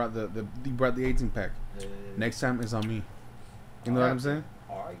 Let's say you brought the 18 pack. Next time it's on me. You know what I'm saying?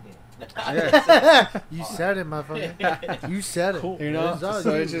 Alright then. Yeah. You said it, motherfucker. You said it. Cool. You know. It's all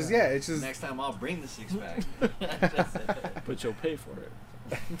So you, it's just man. it's just Next time I'll bring the 6-pack. But you'll pay for it.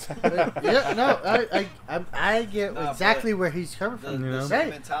 Yeah, no, I get Nah, exactly where he's coming The, from. You know? the same Right.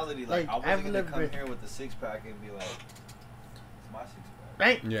 mentality, Like, like, I I've wasn't gonna lived come with- here with the 6-pack and be like, it's my 6-pack.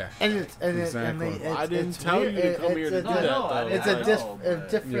 Right. yeah. And it's Exactly. it's, I didn't it's tell weird. you to come here to It's do a- that, No, I though. It's I a, know, a but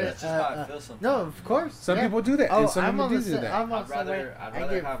different. That's just how I feel sometimes. no, of course. Some yeah. people do that, Oh, and some I'm people on do the do sa- that. I'm on I'd the rather way. I'd I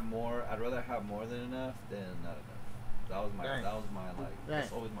rather give- have more. I'd rather have more than enough than not enough. That was my Right. like.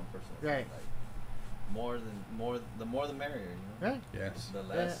 That's Right. always my personal. Right. Thing, like, the more the merrier. You know. Right. Yes. The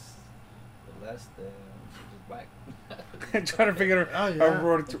less the just whack. Trying to figure Oh, out yeah. a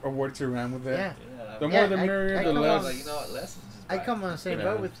word to rhyme with that. Yeah. Yeah. The Yeah, more the I- merrier, I the come less. on- Like, you know what? Less is just I whack. come on the same Yeah.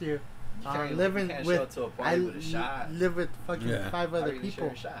 boat with you. You can't, Living you can't with show up to a I party with a shot. live with fucking Yeah. 5 How other are you gonna share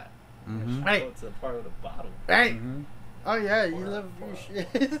people. a shot? Mhm. Right. Go to the part of the bottle. Right. Mhm. Oh yeah, you Pour live. out, pour You,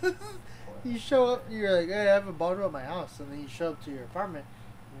 out. you show up. You're like, hey, I have a bottle at my house, and then you show up to your apartment,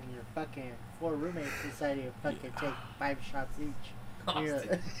 and your fucking 4 roommates decide to fucking take 5 shots each. You're Austin.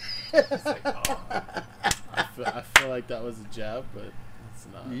 like- It's like, oh. I feel like that was a jab, but it's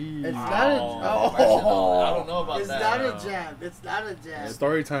not. It's not I don't know about it's that. not a jab. It's not a jab.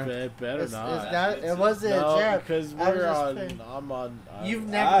 Story time. It better It's not. not. It wasn't No, a jab. because I was we're just on. saying. I'm on. You've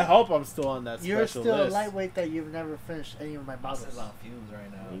I never- hope I'm still on that You're special still list. a lightweight that you've never finished any of my bottles. Austin's on fumes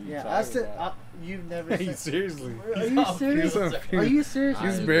right now. What are you Yeah, talking Austin, about? you've never. Hey, fin- seriously. Are you serious? He's on Are you serious?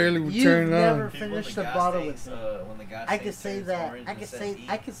 He's I- barely You've turning never on. finished a bottle with me. When the gas I can tank say turns that. orange I and can says say. E,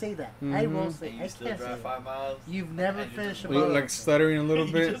 I can say that. I Mhm. won't say. and I you still can't say. drive that. 5 miles. You've never and you finished a just bottle. Like with me. stuttering a little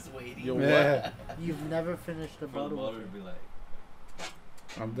You're bit. just waiting Yo, Yeah. You've never finished a for the bottle. motor with to me. be like.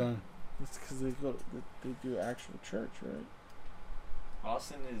 I'm done. It's because they do actual church, right?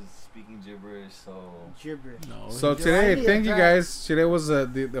 Austin is speaking gibberish, so Gibberish. No. So Do I today, need a thank you drop? guys. Today was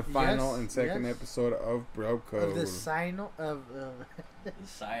the final Yes, and second yes. episode of Bro Of Code. the signal of the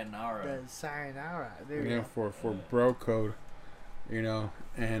sayonara. the sayonara. There Yeah, you for Bro Code, you know,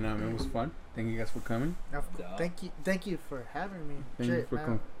 and it was fun. Thank you guys for coming, go. Of course. Yeah. Thank you for having me. Thank you Shit, for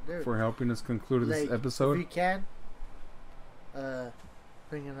man. Dude, for helping us conclude this like, episode. If you can,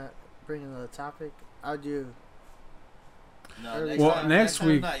 bringing the topic, I'll do. No, Well, next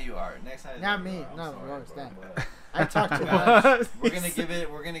week- Not you, Art. Next time. Not you, me. Art. I'm No, sorry, no, it's bro, not. but I talk too What? much.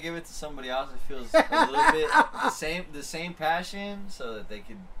 We're gonna give it to somebody else that feels a little bit the same passion, so that they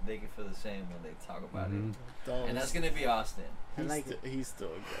can feel the same when they talk about Mhm. Don't it. And that's listen. gonna be Austin. I like it. He's still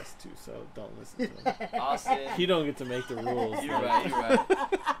a guest too, so don't listen to him. Austin. He don't get to make the rules. You're right. You're right.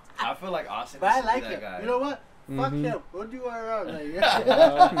 I feel like Austin. But I needs to be like that it. guy. You know what? Fuck Mhm. him. We'll do our own. Like,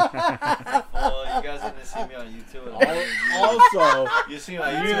 Oh, you guys gonna see me on YouTube. And Also, you see you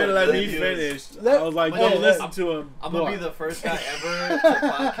my YouTube didn't let me videos. finish. Let- I was like, But don't yeah, listen I'm- to him. I'm gonna be the first guy ever to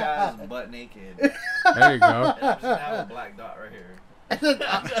podcast butt naked. And There you go. I'm just gonna have a black dot right here.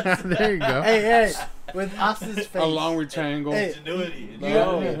 There you go. hey, with Austin's face. Along with triangle. Hey, Ingenuity. You,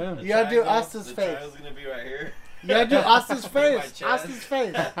 No. you, Yeah. you gotta do Austin's the face. triangle's gonna be right here. You gotta do Austin's In my face. chest. Austin's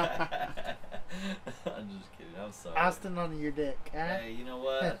face. I'm just kidding. I'm sorry. Austin on your dick. Huh? Hey, you know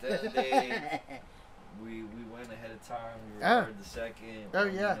what? At the end of the day, we went ahead of time. We Oh. recorded the second. Oh,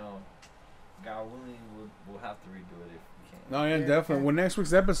 yeah. You know, God willing, we'll have to redo it if we can. No, yeah, Yeah, definitely. okay. Well, next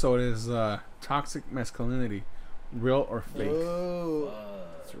week's episode is toxic masculinity, real or fake. Oh,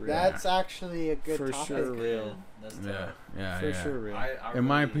 It's real. that's actually a good For topic. sure. real. That's Yeah, tough. yeah, For yeah. sure, real. In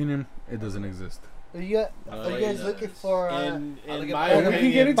my opinion, it doesn't exist. Are you, I are feel you like guys it looking does. for? in I look in at my my- We can get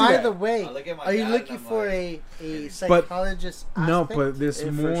opinion, into By that. the way, I look at my are you dad looking and I'm for like, a But- psychologist? No, aspect? but there's It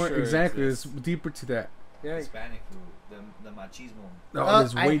for more. sure Exactly, exists. it's deeper to that. Yeah. Hispanic food, the machismo. No, Uh,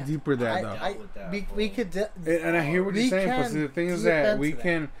 there's way I- deeper than that, though. dealt with that, we bro. could. And I hear what you're we saying, but can see, the thing is dip that into we that.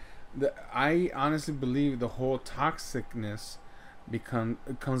 can. I honestly believe the whole toxicness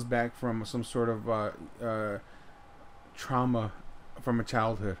comes back from some sort of trauma from a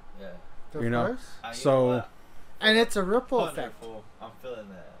childhood. Yeah. Of you know, course. So- And it's a ripple effect. Wonderful. I'm feeling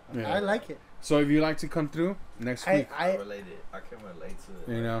that. Yeah. I like it. So if you like to come through next week, I relate it. I can relate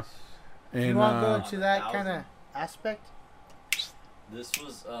to it. You know, If you and want to go uh, into that kind of aspect, This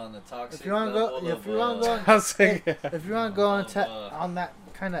was on the toxic. if you want to go, level if of, you want to go, I'll say, if you want to go into of, on that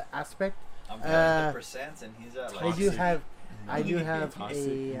kind of aspect, I'm doing the percents and he's at like. I do have, I do have toxic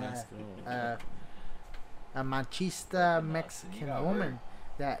a masculinity. a machista You Mexican got woman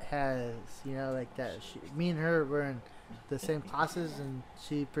that has, you know, like that. Me and her were in the same classes, and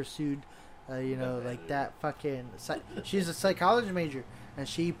she pursued, you know, like that fucking. She's a psychology major, and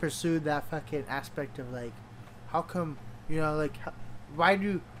she pursued that fucking aspect of like, how come, you know, like, why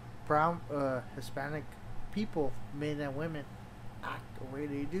do brown, Hispanic people, men and women, act the way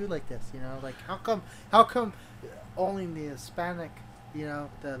they do like this? You know, like how come only the Hispanic, you know,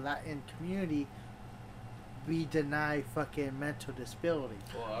 the Latin community, we deny fucking mental disability,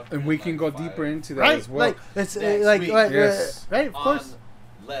 Well, I've and been, we like, can go 5 deeper into that right? as well. Like it's Next like, week. Yes. right, of on course.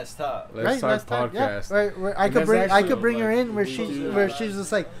 Let's Talk. Let's Right, talk yeah, podcast. right, right. I And could that's bring, I actually, could bring her like, in where we she's, do where that. she's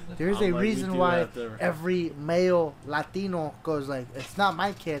just like, there's I'm a like, we reason do why that there. every male Latino goes like, it's not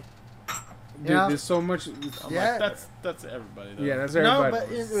my kid. Dude, Yeah. there's so much. I'm Yeah. like, that's everybody. Though. Yeah, that's No, everybody.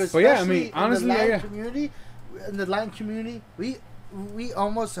 but it, But yeah, I especially mean, honestly, in the Latin yeah. community, in the Latin community, we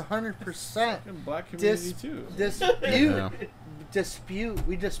almost 100% Fucking black community dis- too. Yeah.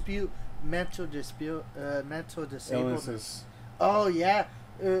 we dispute mental disablement. Illnesses. Oh yeah.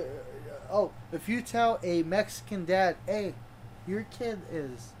 If you tell a Mexican dad, hey, your kid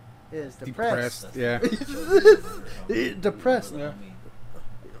is depressed. Yeah. Depressed. Yeah.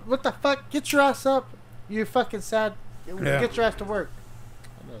 What the fuck? Get your ass up. You're fucking sad. Yeah. Get your ass to work.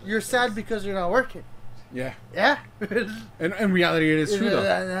 You're sad because you're not working. Yeah. Yeah. And in reality, it is true though.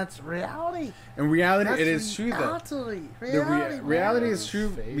 That's reality. In reality, That's it is true though. reality. The reality man. is true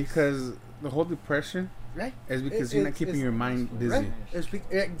Face. because the whole depression Right. It's because you're not keeping your mind busy. Right.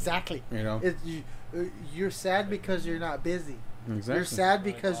 Exactly. You know. You're sad because you're not busy. Exactly. You're sad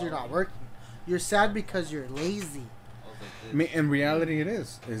because you're not working. You're sad because you're lazy. I mean, in reality, it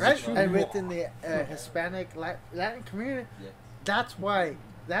is. It's Right. true. And within the Hispanic Latin community, that's why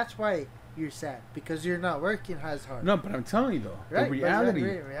you're sad because you're not working as hard. No, but I'm telling you though, Right. the reality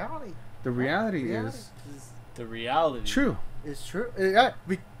Reality is The reality. true. is true.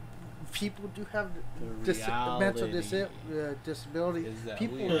 People do have The mental reality disability. is that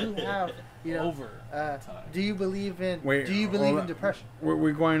People we do have, over Uh, time. do you believe in? Wait, do you hold believe in on. depression?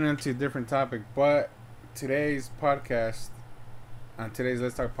 We're going into a different topic, but today's podcast, on today's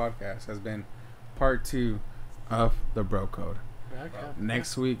Let's Talk podcast, has been part 2 of the Bro Code. Okay.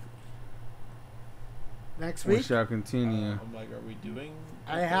 Next week, Next we week, shall continue. I'm like, are we doing?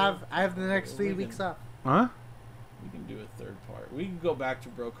 I have the next 3 We weeks can- off. Huh? We can do a third part. We can go back to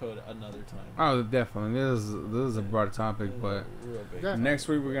Bro Code another time. Oh, definitely. This is a broad topic, but Real big. Yeah. next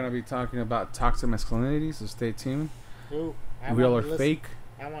week we're gonna be talking about toxic masculinity. So stay tuned. Ooh, I Real or wanna listen. fake?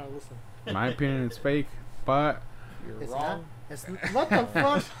 I want to listen. In my opinion, it's fake, but You're It's wrong. It's, what the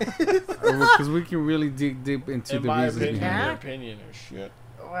fuck? because we can really dig deep into In the my reasons opinion, behind your it. opinion is shit.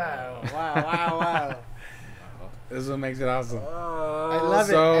 Wow. This is what makes it awesome. I love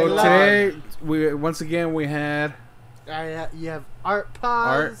it. I So love today, we had you have Art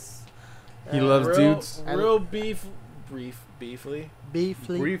Pause. He loves real, dudes. Real beefly. Briefly.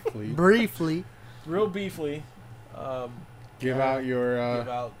 Real beefly. give out your give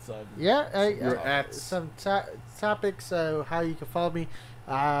out some. Yeah, your ats. some topics. How you can follow me.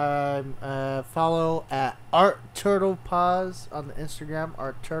 Follow at Art Turtle Pause on the Instagram.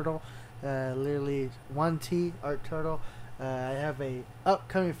 Art Turtle, literally 1T Art Turtle. I have a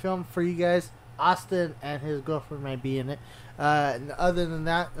upcoming film for you guys. Austin and his girlfriend might be in it. And other than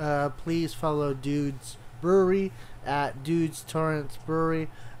that, please follow Dudes Brewery at Dudes Torrance Brewery.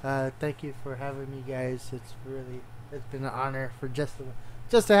 Thank you for having me, guys. It's been an honor for just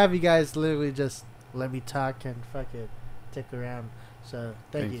to have you guys literally just let me talk and fucking stick around. So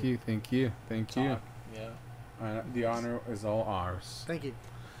thank you. Thank you. Talk. Yeah. The honor is all ours. Thank you.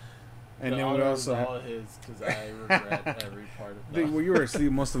 And The then we honor also is all his because I regret every part of that. well, you were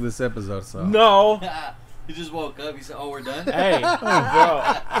asleep most of this episode, so No. He just woke up. He said, "Oh, we're done." Hey,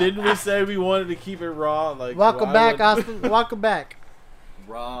 bro, didn't we say we wanted to keep it raw? Like, Welcome why back, would- Austin. Welcome back.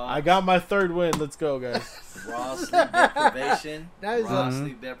 Raw. I got my third win. Let's go, guys. raw sleep deprivation. Now he's Raw up.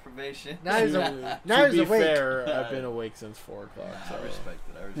 sleep deprivation. Now he's to a- now to he's be awake. fair, I've been awake since 4 o'clock. So. I respect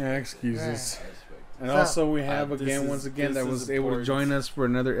it. I respect yeah, it. excuses. I respect And So- also we have this again is- once again this that is was able to important. join us for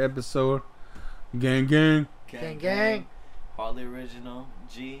another episode. Gang gang. it. Gang, gang. Hardly original.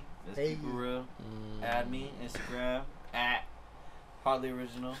 G. Let's Hey. keep it real. Add me Instagram at Hardly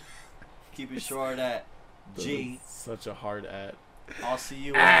Original. Keep it short at G. Such a hard at. I'll see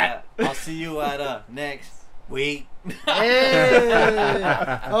you at next week.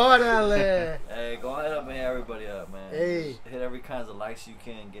 Hey, orale. Hey, go ahead up and hit everybody up, man. Hey. Just hit every kinds of likes you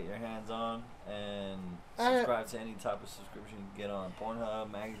can get your hands on, and subscribe to any type of subscription you can get on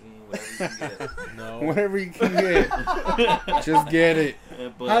Pornhub, magazine, whatever you can get. No. Whatever you can get, just get it.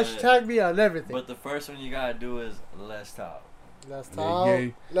 But, Hashtag me on everything. but the first one you gotta do is let's talk. Let's Gay, talk.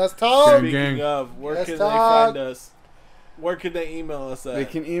 gay. Let's talk. Gang. Speaking of, where Let's can talk. they find us? Where can they email us at? They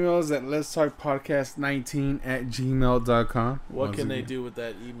can email us at let's talk podcast 19 at gmail.com. What Once can they again, do with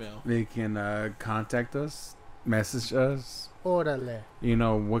that email? They can contact us, message us. Orale. You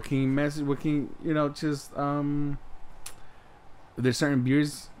know, what can you message? What can just there's certain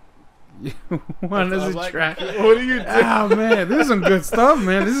beers you want us I'm to like, try. what are you doing? Oh man, this is some good stuff,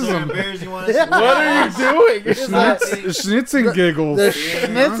 man. This is Certain some beers you want to What are you doing? schnitz and giggles. The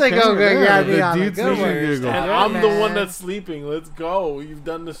schnitz ain't gonna Okay, get me the on a dudes good and one. giggles. And Yeah, I'm the man. one that's sleeping. Let's go. You've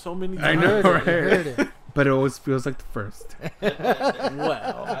done this so many I times. know, Heard it, right? heard it. But it always feels like the first.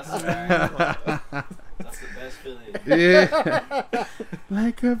 Well, That's the best feeling. Yeah.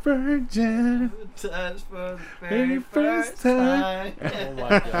 Like a virgin. Touch for the Very very first first time. time. oh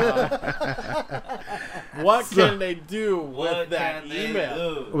my god. What can they do with What that can they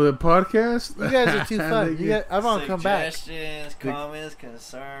email? do? With a podcast? You guys are too fun. I want to come back. Suggestions, comments,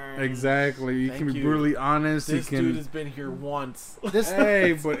 concerns. Exactly. You Thank can be you. brutally honest. This you dude can. has been here once. This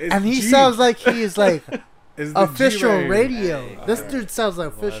Hey, but it's and he G. sounds like he is like It's the official G-rated. radio. Hey, This alright. dude sounds like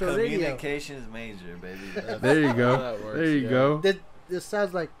official radio. Communication is major, baby. There you How go. that works, There you yeah. go. This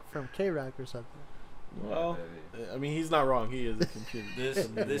sounds like from K Rock or something. Well, Baby. I mean, he's not wrong. He is a computer.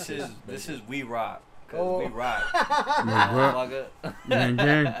 This is we rock. Cause Oh. we rock. Yeah, Motherfucker. Gang,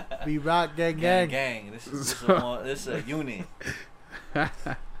 gang. We rock gang Gang, gang. gang. This is a unit.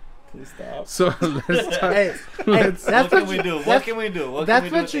 Please stop. So let's talk. Hey, Let's- that's What can what we you do? What that's- can we do? What That's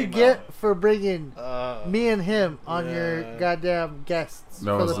can we do what you with get 8 Mile? for bringing me and him on Yeah. your goddamn guests That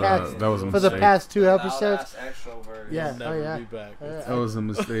for was the past that was a for the mistake. past 2 Loud episodes. ass extrovert. Yeah. He'll never yeah. be back. That was a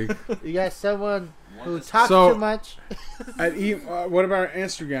mistake. You got someone One who that's- talks So- too much. What about our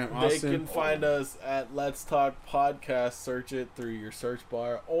Instagram, They Austin? can find us at Let's Talk Podcast. Search it through your search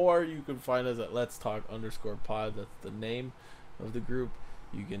bar, or you can find us at Let's Talk _pod. That's the name of the group.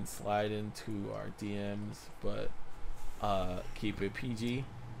 You can slide into our DMs, but keep it PG.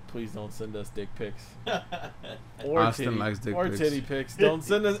 Please don't send us dick pics or Austin likes dick or pics. titty pics. Don't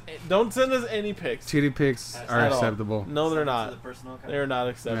send us any pics. Titty pics are At all. acceptable. No, they're Send it to not. the personal account. They're not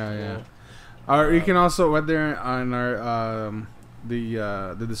acceptable. Yeah. Or you can also right there on our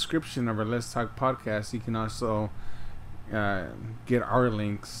the description of our Let's Talk podcast. You can also get our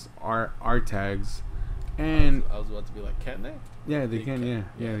links, our tags, and I was about to be like, can they? yeah, they They can. can, Yeah,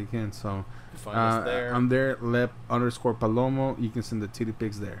 yeah. they can. So You find us there. I'm there, Lep_Palomo. You can send the titty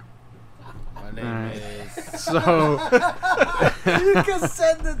pics there. My name Alright. is. So You can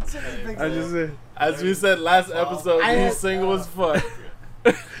send it to me. I just said, As we said last episode, I- he's single as fuck.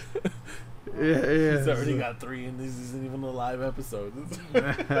 yeah. He's already got 3, and this isn't even a live episode.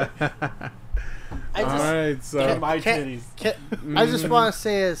 I All just, right, so Get my can't- titties. I just want to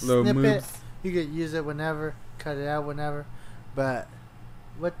say a Little snippet. moves. You could use it whenever, cut it out whenever. But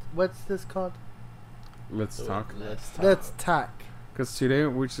what's this called? Let's talk. Let's talk. Because today,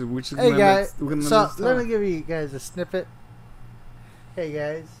 which is Hey gonna guys, we're gonna so let's let me talk. give you guys a snippet. Hey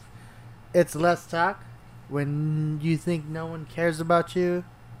guys, it's Let's Talk. When you think no one cares about you,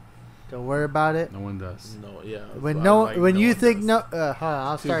 don't worry about it. No one does. No, yeah. When I no, like when you one think does. no, hold on,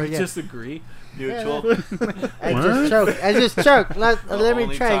 I'll Did start we again. just agree? Mutual. I What? just choked. I just choked. Let me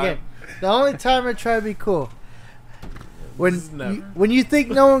only try time. again. The only time I try to be cool. When This is never. when you think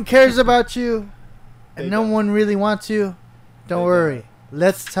no one cares about you, They and no don't. one really wants you, don't They worry.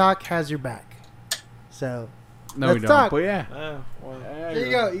 Let's Talk has your back. So No, we Let's don't. talk. But yeah. Well, there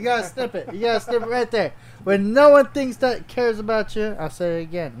you go. You got a snippet. You got a snippet right there. When no one thinks that cares about you, I'll say it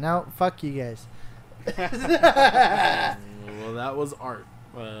again. No, fuck you guys. well, that was Art.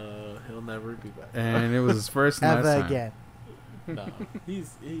 He'll never be back. And it was his first and last Ever time. again. No, he's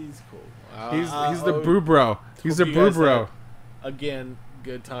cool. He's the brew bro. He's the hope you brew guys bro. Again,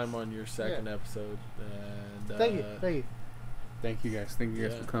 good time on your second episode. And, Thank you. Thank you. Thank you guys. Thank you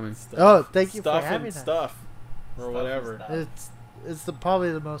guys yeah, for coming. stuff- Oh, thank you for stuff having and us. stuff or Stuff whatever. and stuff. It's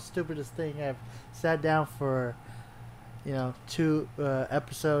probably the most stupidest thing I've sat down for. 2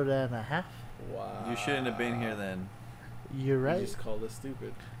 episode and a half. Wow. You shouldn't have been here then. You're You right. just called us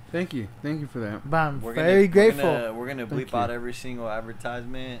stupid. Thank you. Thank you for that. But I'm We're very gonna, grateful. We're gonna Thank bleep you. out every single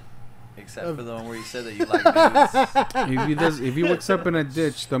advertisement, except Of- for the one where you said that you like dudes. If he wakes up in a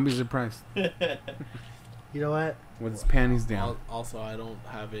ditch, don't be surprised. You know what? With his panties down. Also, I don't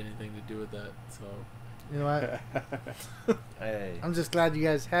have anything to do with that. So You know what? Hey, I'm just glad you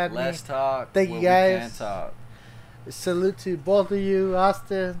guys had let's talk. Thank you, where guys. We can talk. me. Salute to both of you,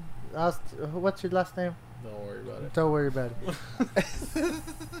 Austin. What's your last name? don't worry about it. Don't worry about it.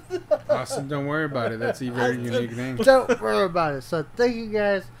 Austin, don't worry about it. That's a very unique name. Don't worry about it. So thank you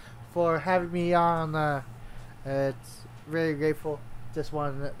guys for having me on. It's very grateful. Just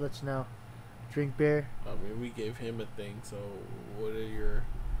wanted to let you know. Drink beer. I mean, we gave him a thing. So what are your?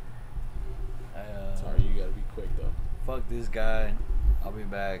 I, Sorry, you gotta be quick though. Fuck this guy. I'll be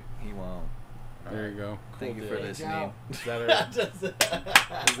back. He won't. There you go. Thank you deal. for Thank listening. Is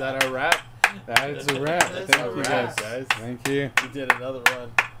that a wrap? That is a wrap. That's Thank a you wrap, guys. guys. Thank you. We did another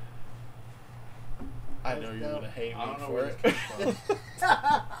one. I know Let's you're go. gonna hate I me don't know for where it. this came from.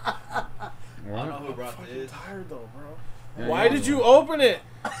 I don't know What? who brought fucking this. tired though, bro. Yeah, Why yeah. did you open it?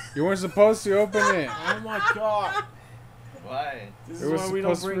 You weren't supposed to open it. Oh my god. Why? This It is was why we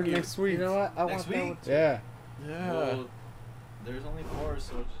don't supposed to bring be you. next week. You know what? I Next want that week? one too. Yeah. Yeah. Well, there's only 4,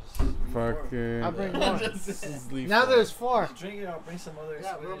 so just Fucking. I'll bring one. This is leaf Now one. there's 4. Just drink it. I'll bring some other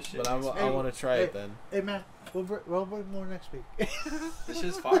Yeah, bro. Swedish shit. But I next want week. to try Hey. it then. Hey man, we'll bring more next week. This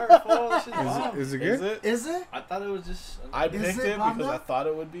shit's fire, fool. This shit's bomb. Is it Is good? it? Is it? I thought it was just. I Is picked it it bomb because I though? thought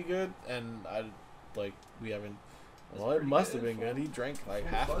it would be good, and we haven't. That's Well, it pretty must good, have been fool. good. He drank like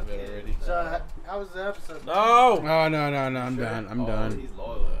Fool, half of fuck it it. already. So how was the episode? No. Oh no. I'm Sure? done. I'm Oh, done. He's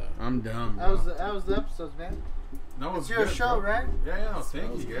loyal. I'm done. How was Bro. the episodes, man? No, It's your show, right? Yeah, yeah. That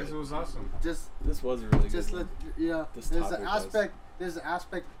Thank was you guys. good. It was awesome. Just This was a really just good. let one. This there's topic an was-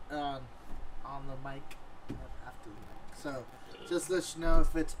 aspect on the mic after the mic. So just let you know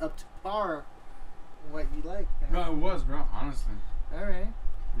if it's up to par what you like, man. No, it was, bro. Honestly. All right.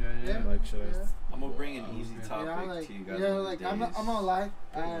 Yeah. Like, should I? I'm gonna bring an easy Yeah, topic Yeah, like, to you guys. yeah, one of like these I'm days. gonna lie.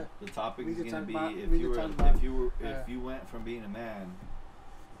 The topic we is could gonna talk be about- if we you could were talk about- if you went from being a man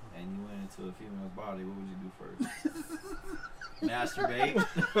and you went into a female's body, what would you do first? Masturbate.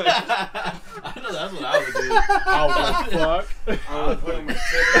 I know that's what I would do. Oh, fuck. I would put him in I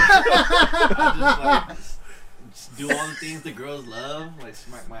just do all the things the girls love, like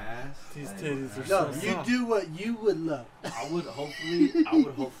smack my ass. These Like, titties are No, so you soft. do what you would love. I would hopefully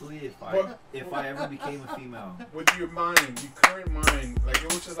if I ever became a female. with your mind, your current mind, like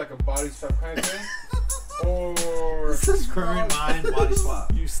it was just like a body swap kind of thing, or This is Current mind, body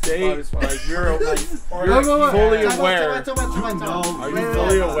swap. You stay Body swap. like you're like or you're like fully Time out, aware. time out, time out, time out. You know- Are you Wait,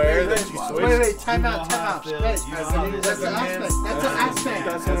 fully wait, aware wait, that wait, you wait, switched? wait, time You out, know time how I out. feel. Wait, You know as how an- this that's an as a aspect. man- That's an aspect.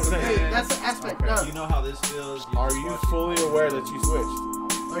 That's what I'm saying. Hey, that's an aspect. Okay. No. You know how this feels. Are just you watching fully my aware video. that you switched?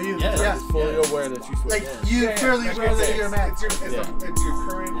 Are you? Yes. Yeah. Fully Yes. aware that you switched. Like Yeah. you fairly like aware I that said, you're a man. It's your current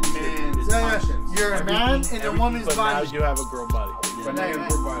It's your- man's it's Yeah, yeah. conscience. You're a man in a Everything, woman's but body. now you have a girl body. But now you're your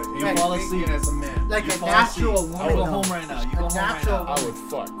body. You You're fall thinking asleep. as a man. Like You a fall natural asleep. woman. You go home right now. You go home right natural now. I would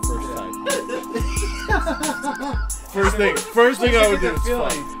fuck first time. First thing I would do is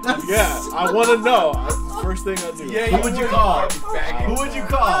fuck. Yeah, I want to know. First thing I do. Yeah, Who would you call? Faggot. Who would you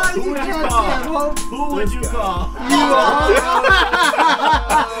call? Who would you call? Who would you call?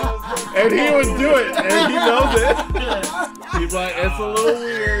 And he would do it, and he knows it. He's like, it's a little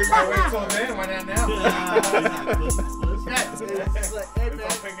weird. I wait till then. Why not now? Yeah, it's like, hey man,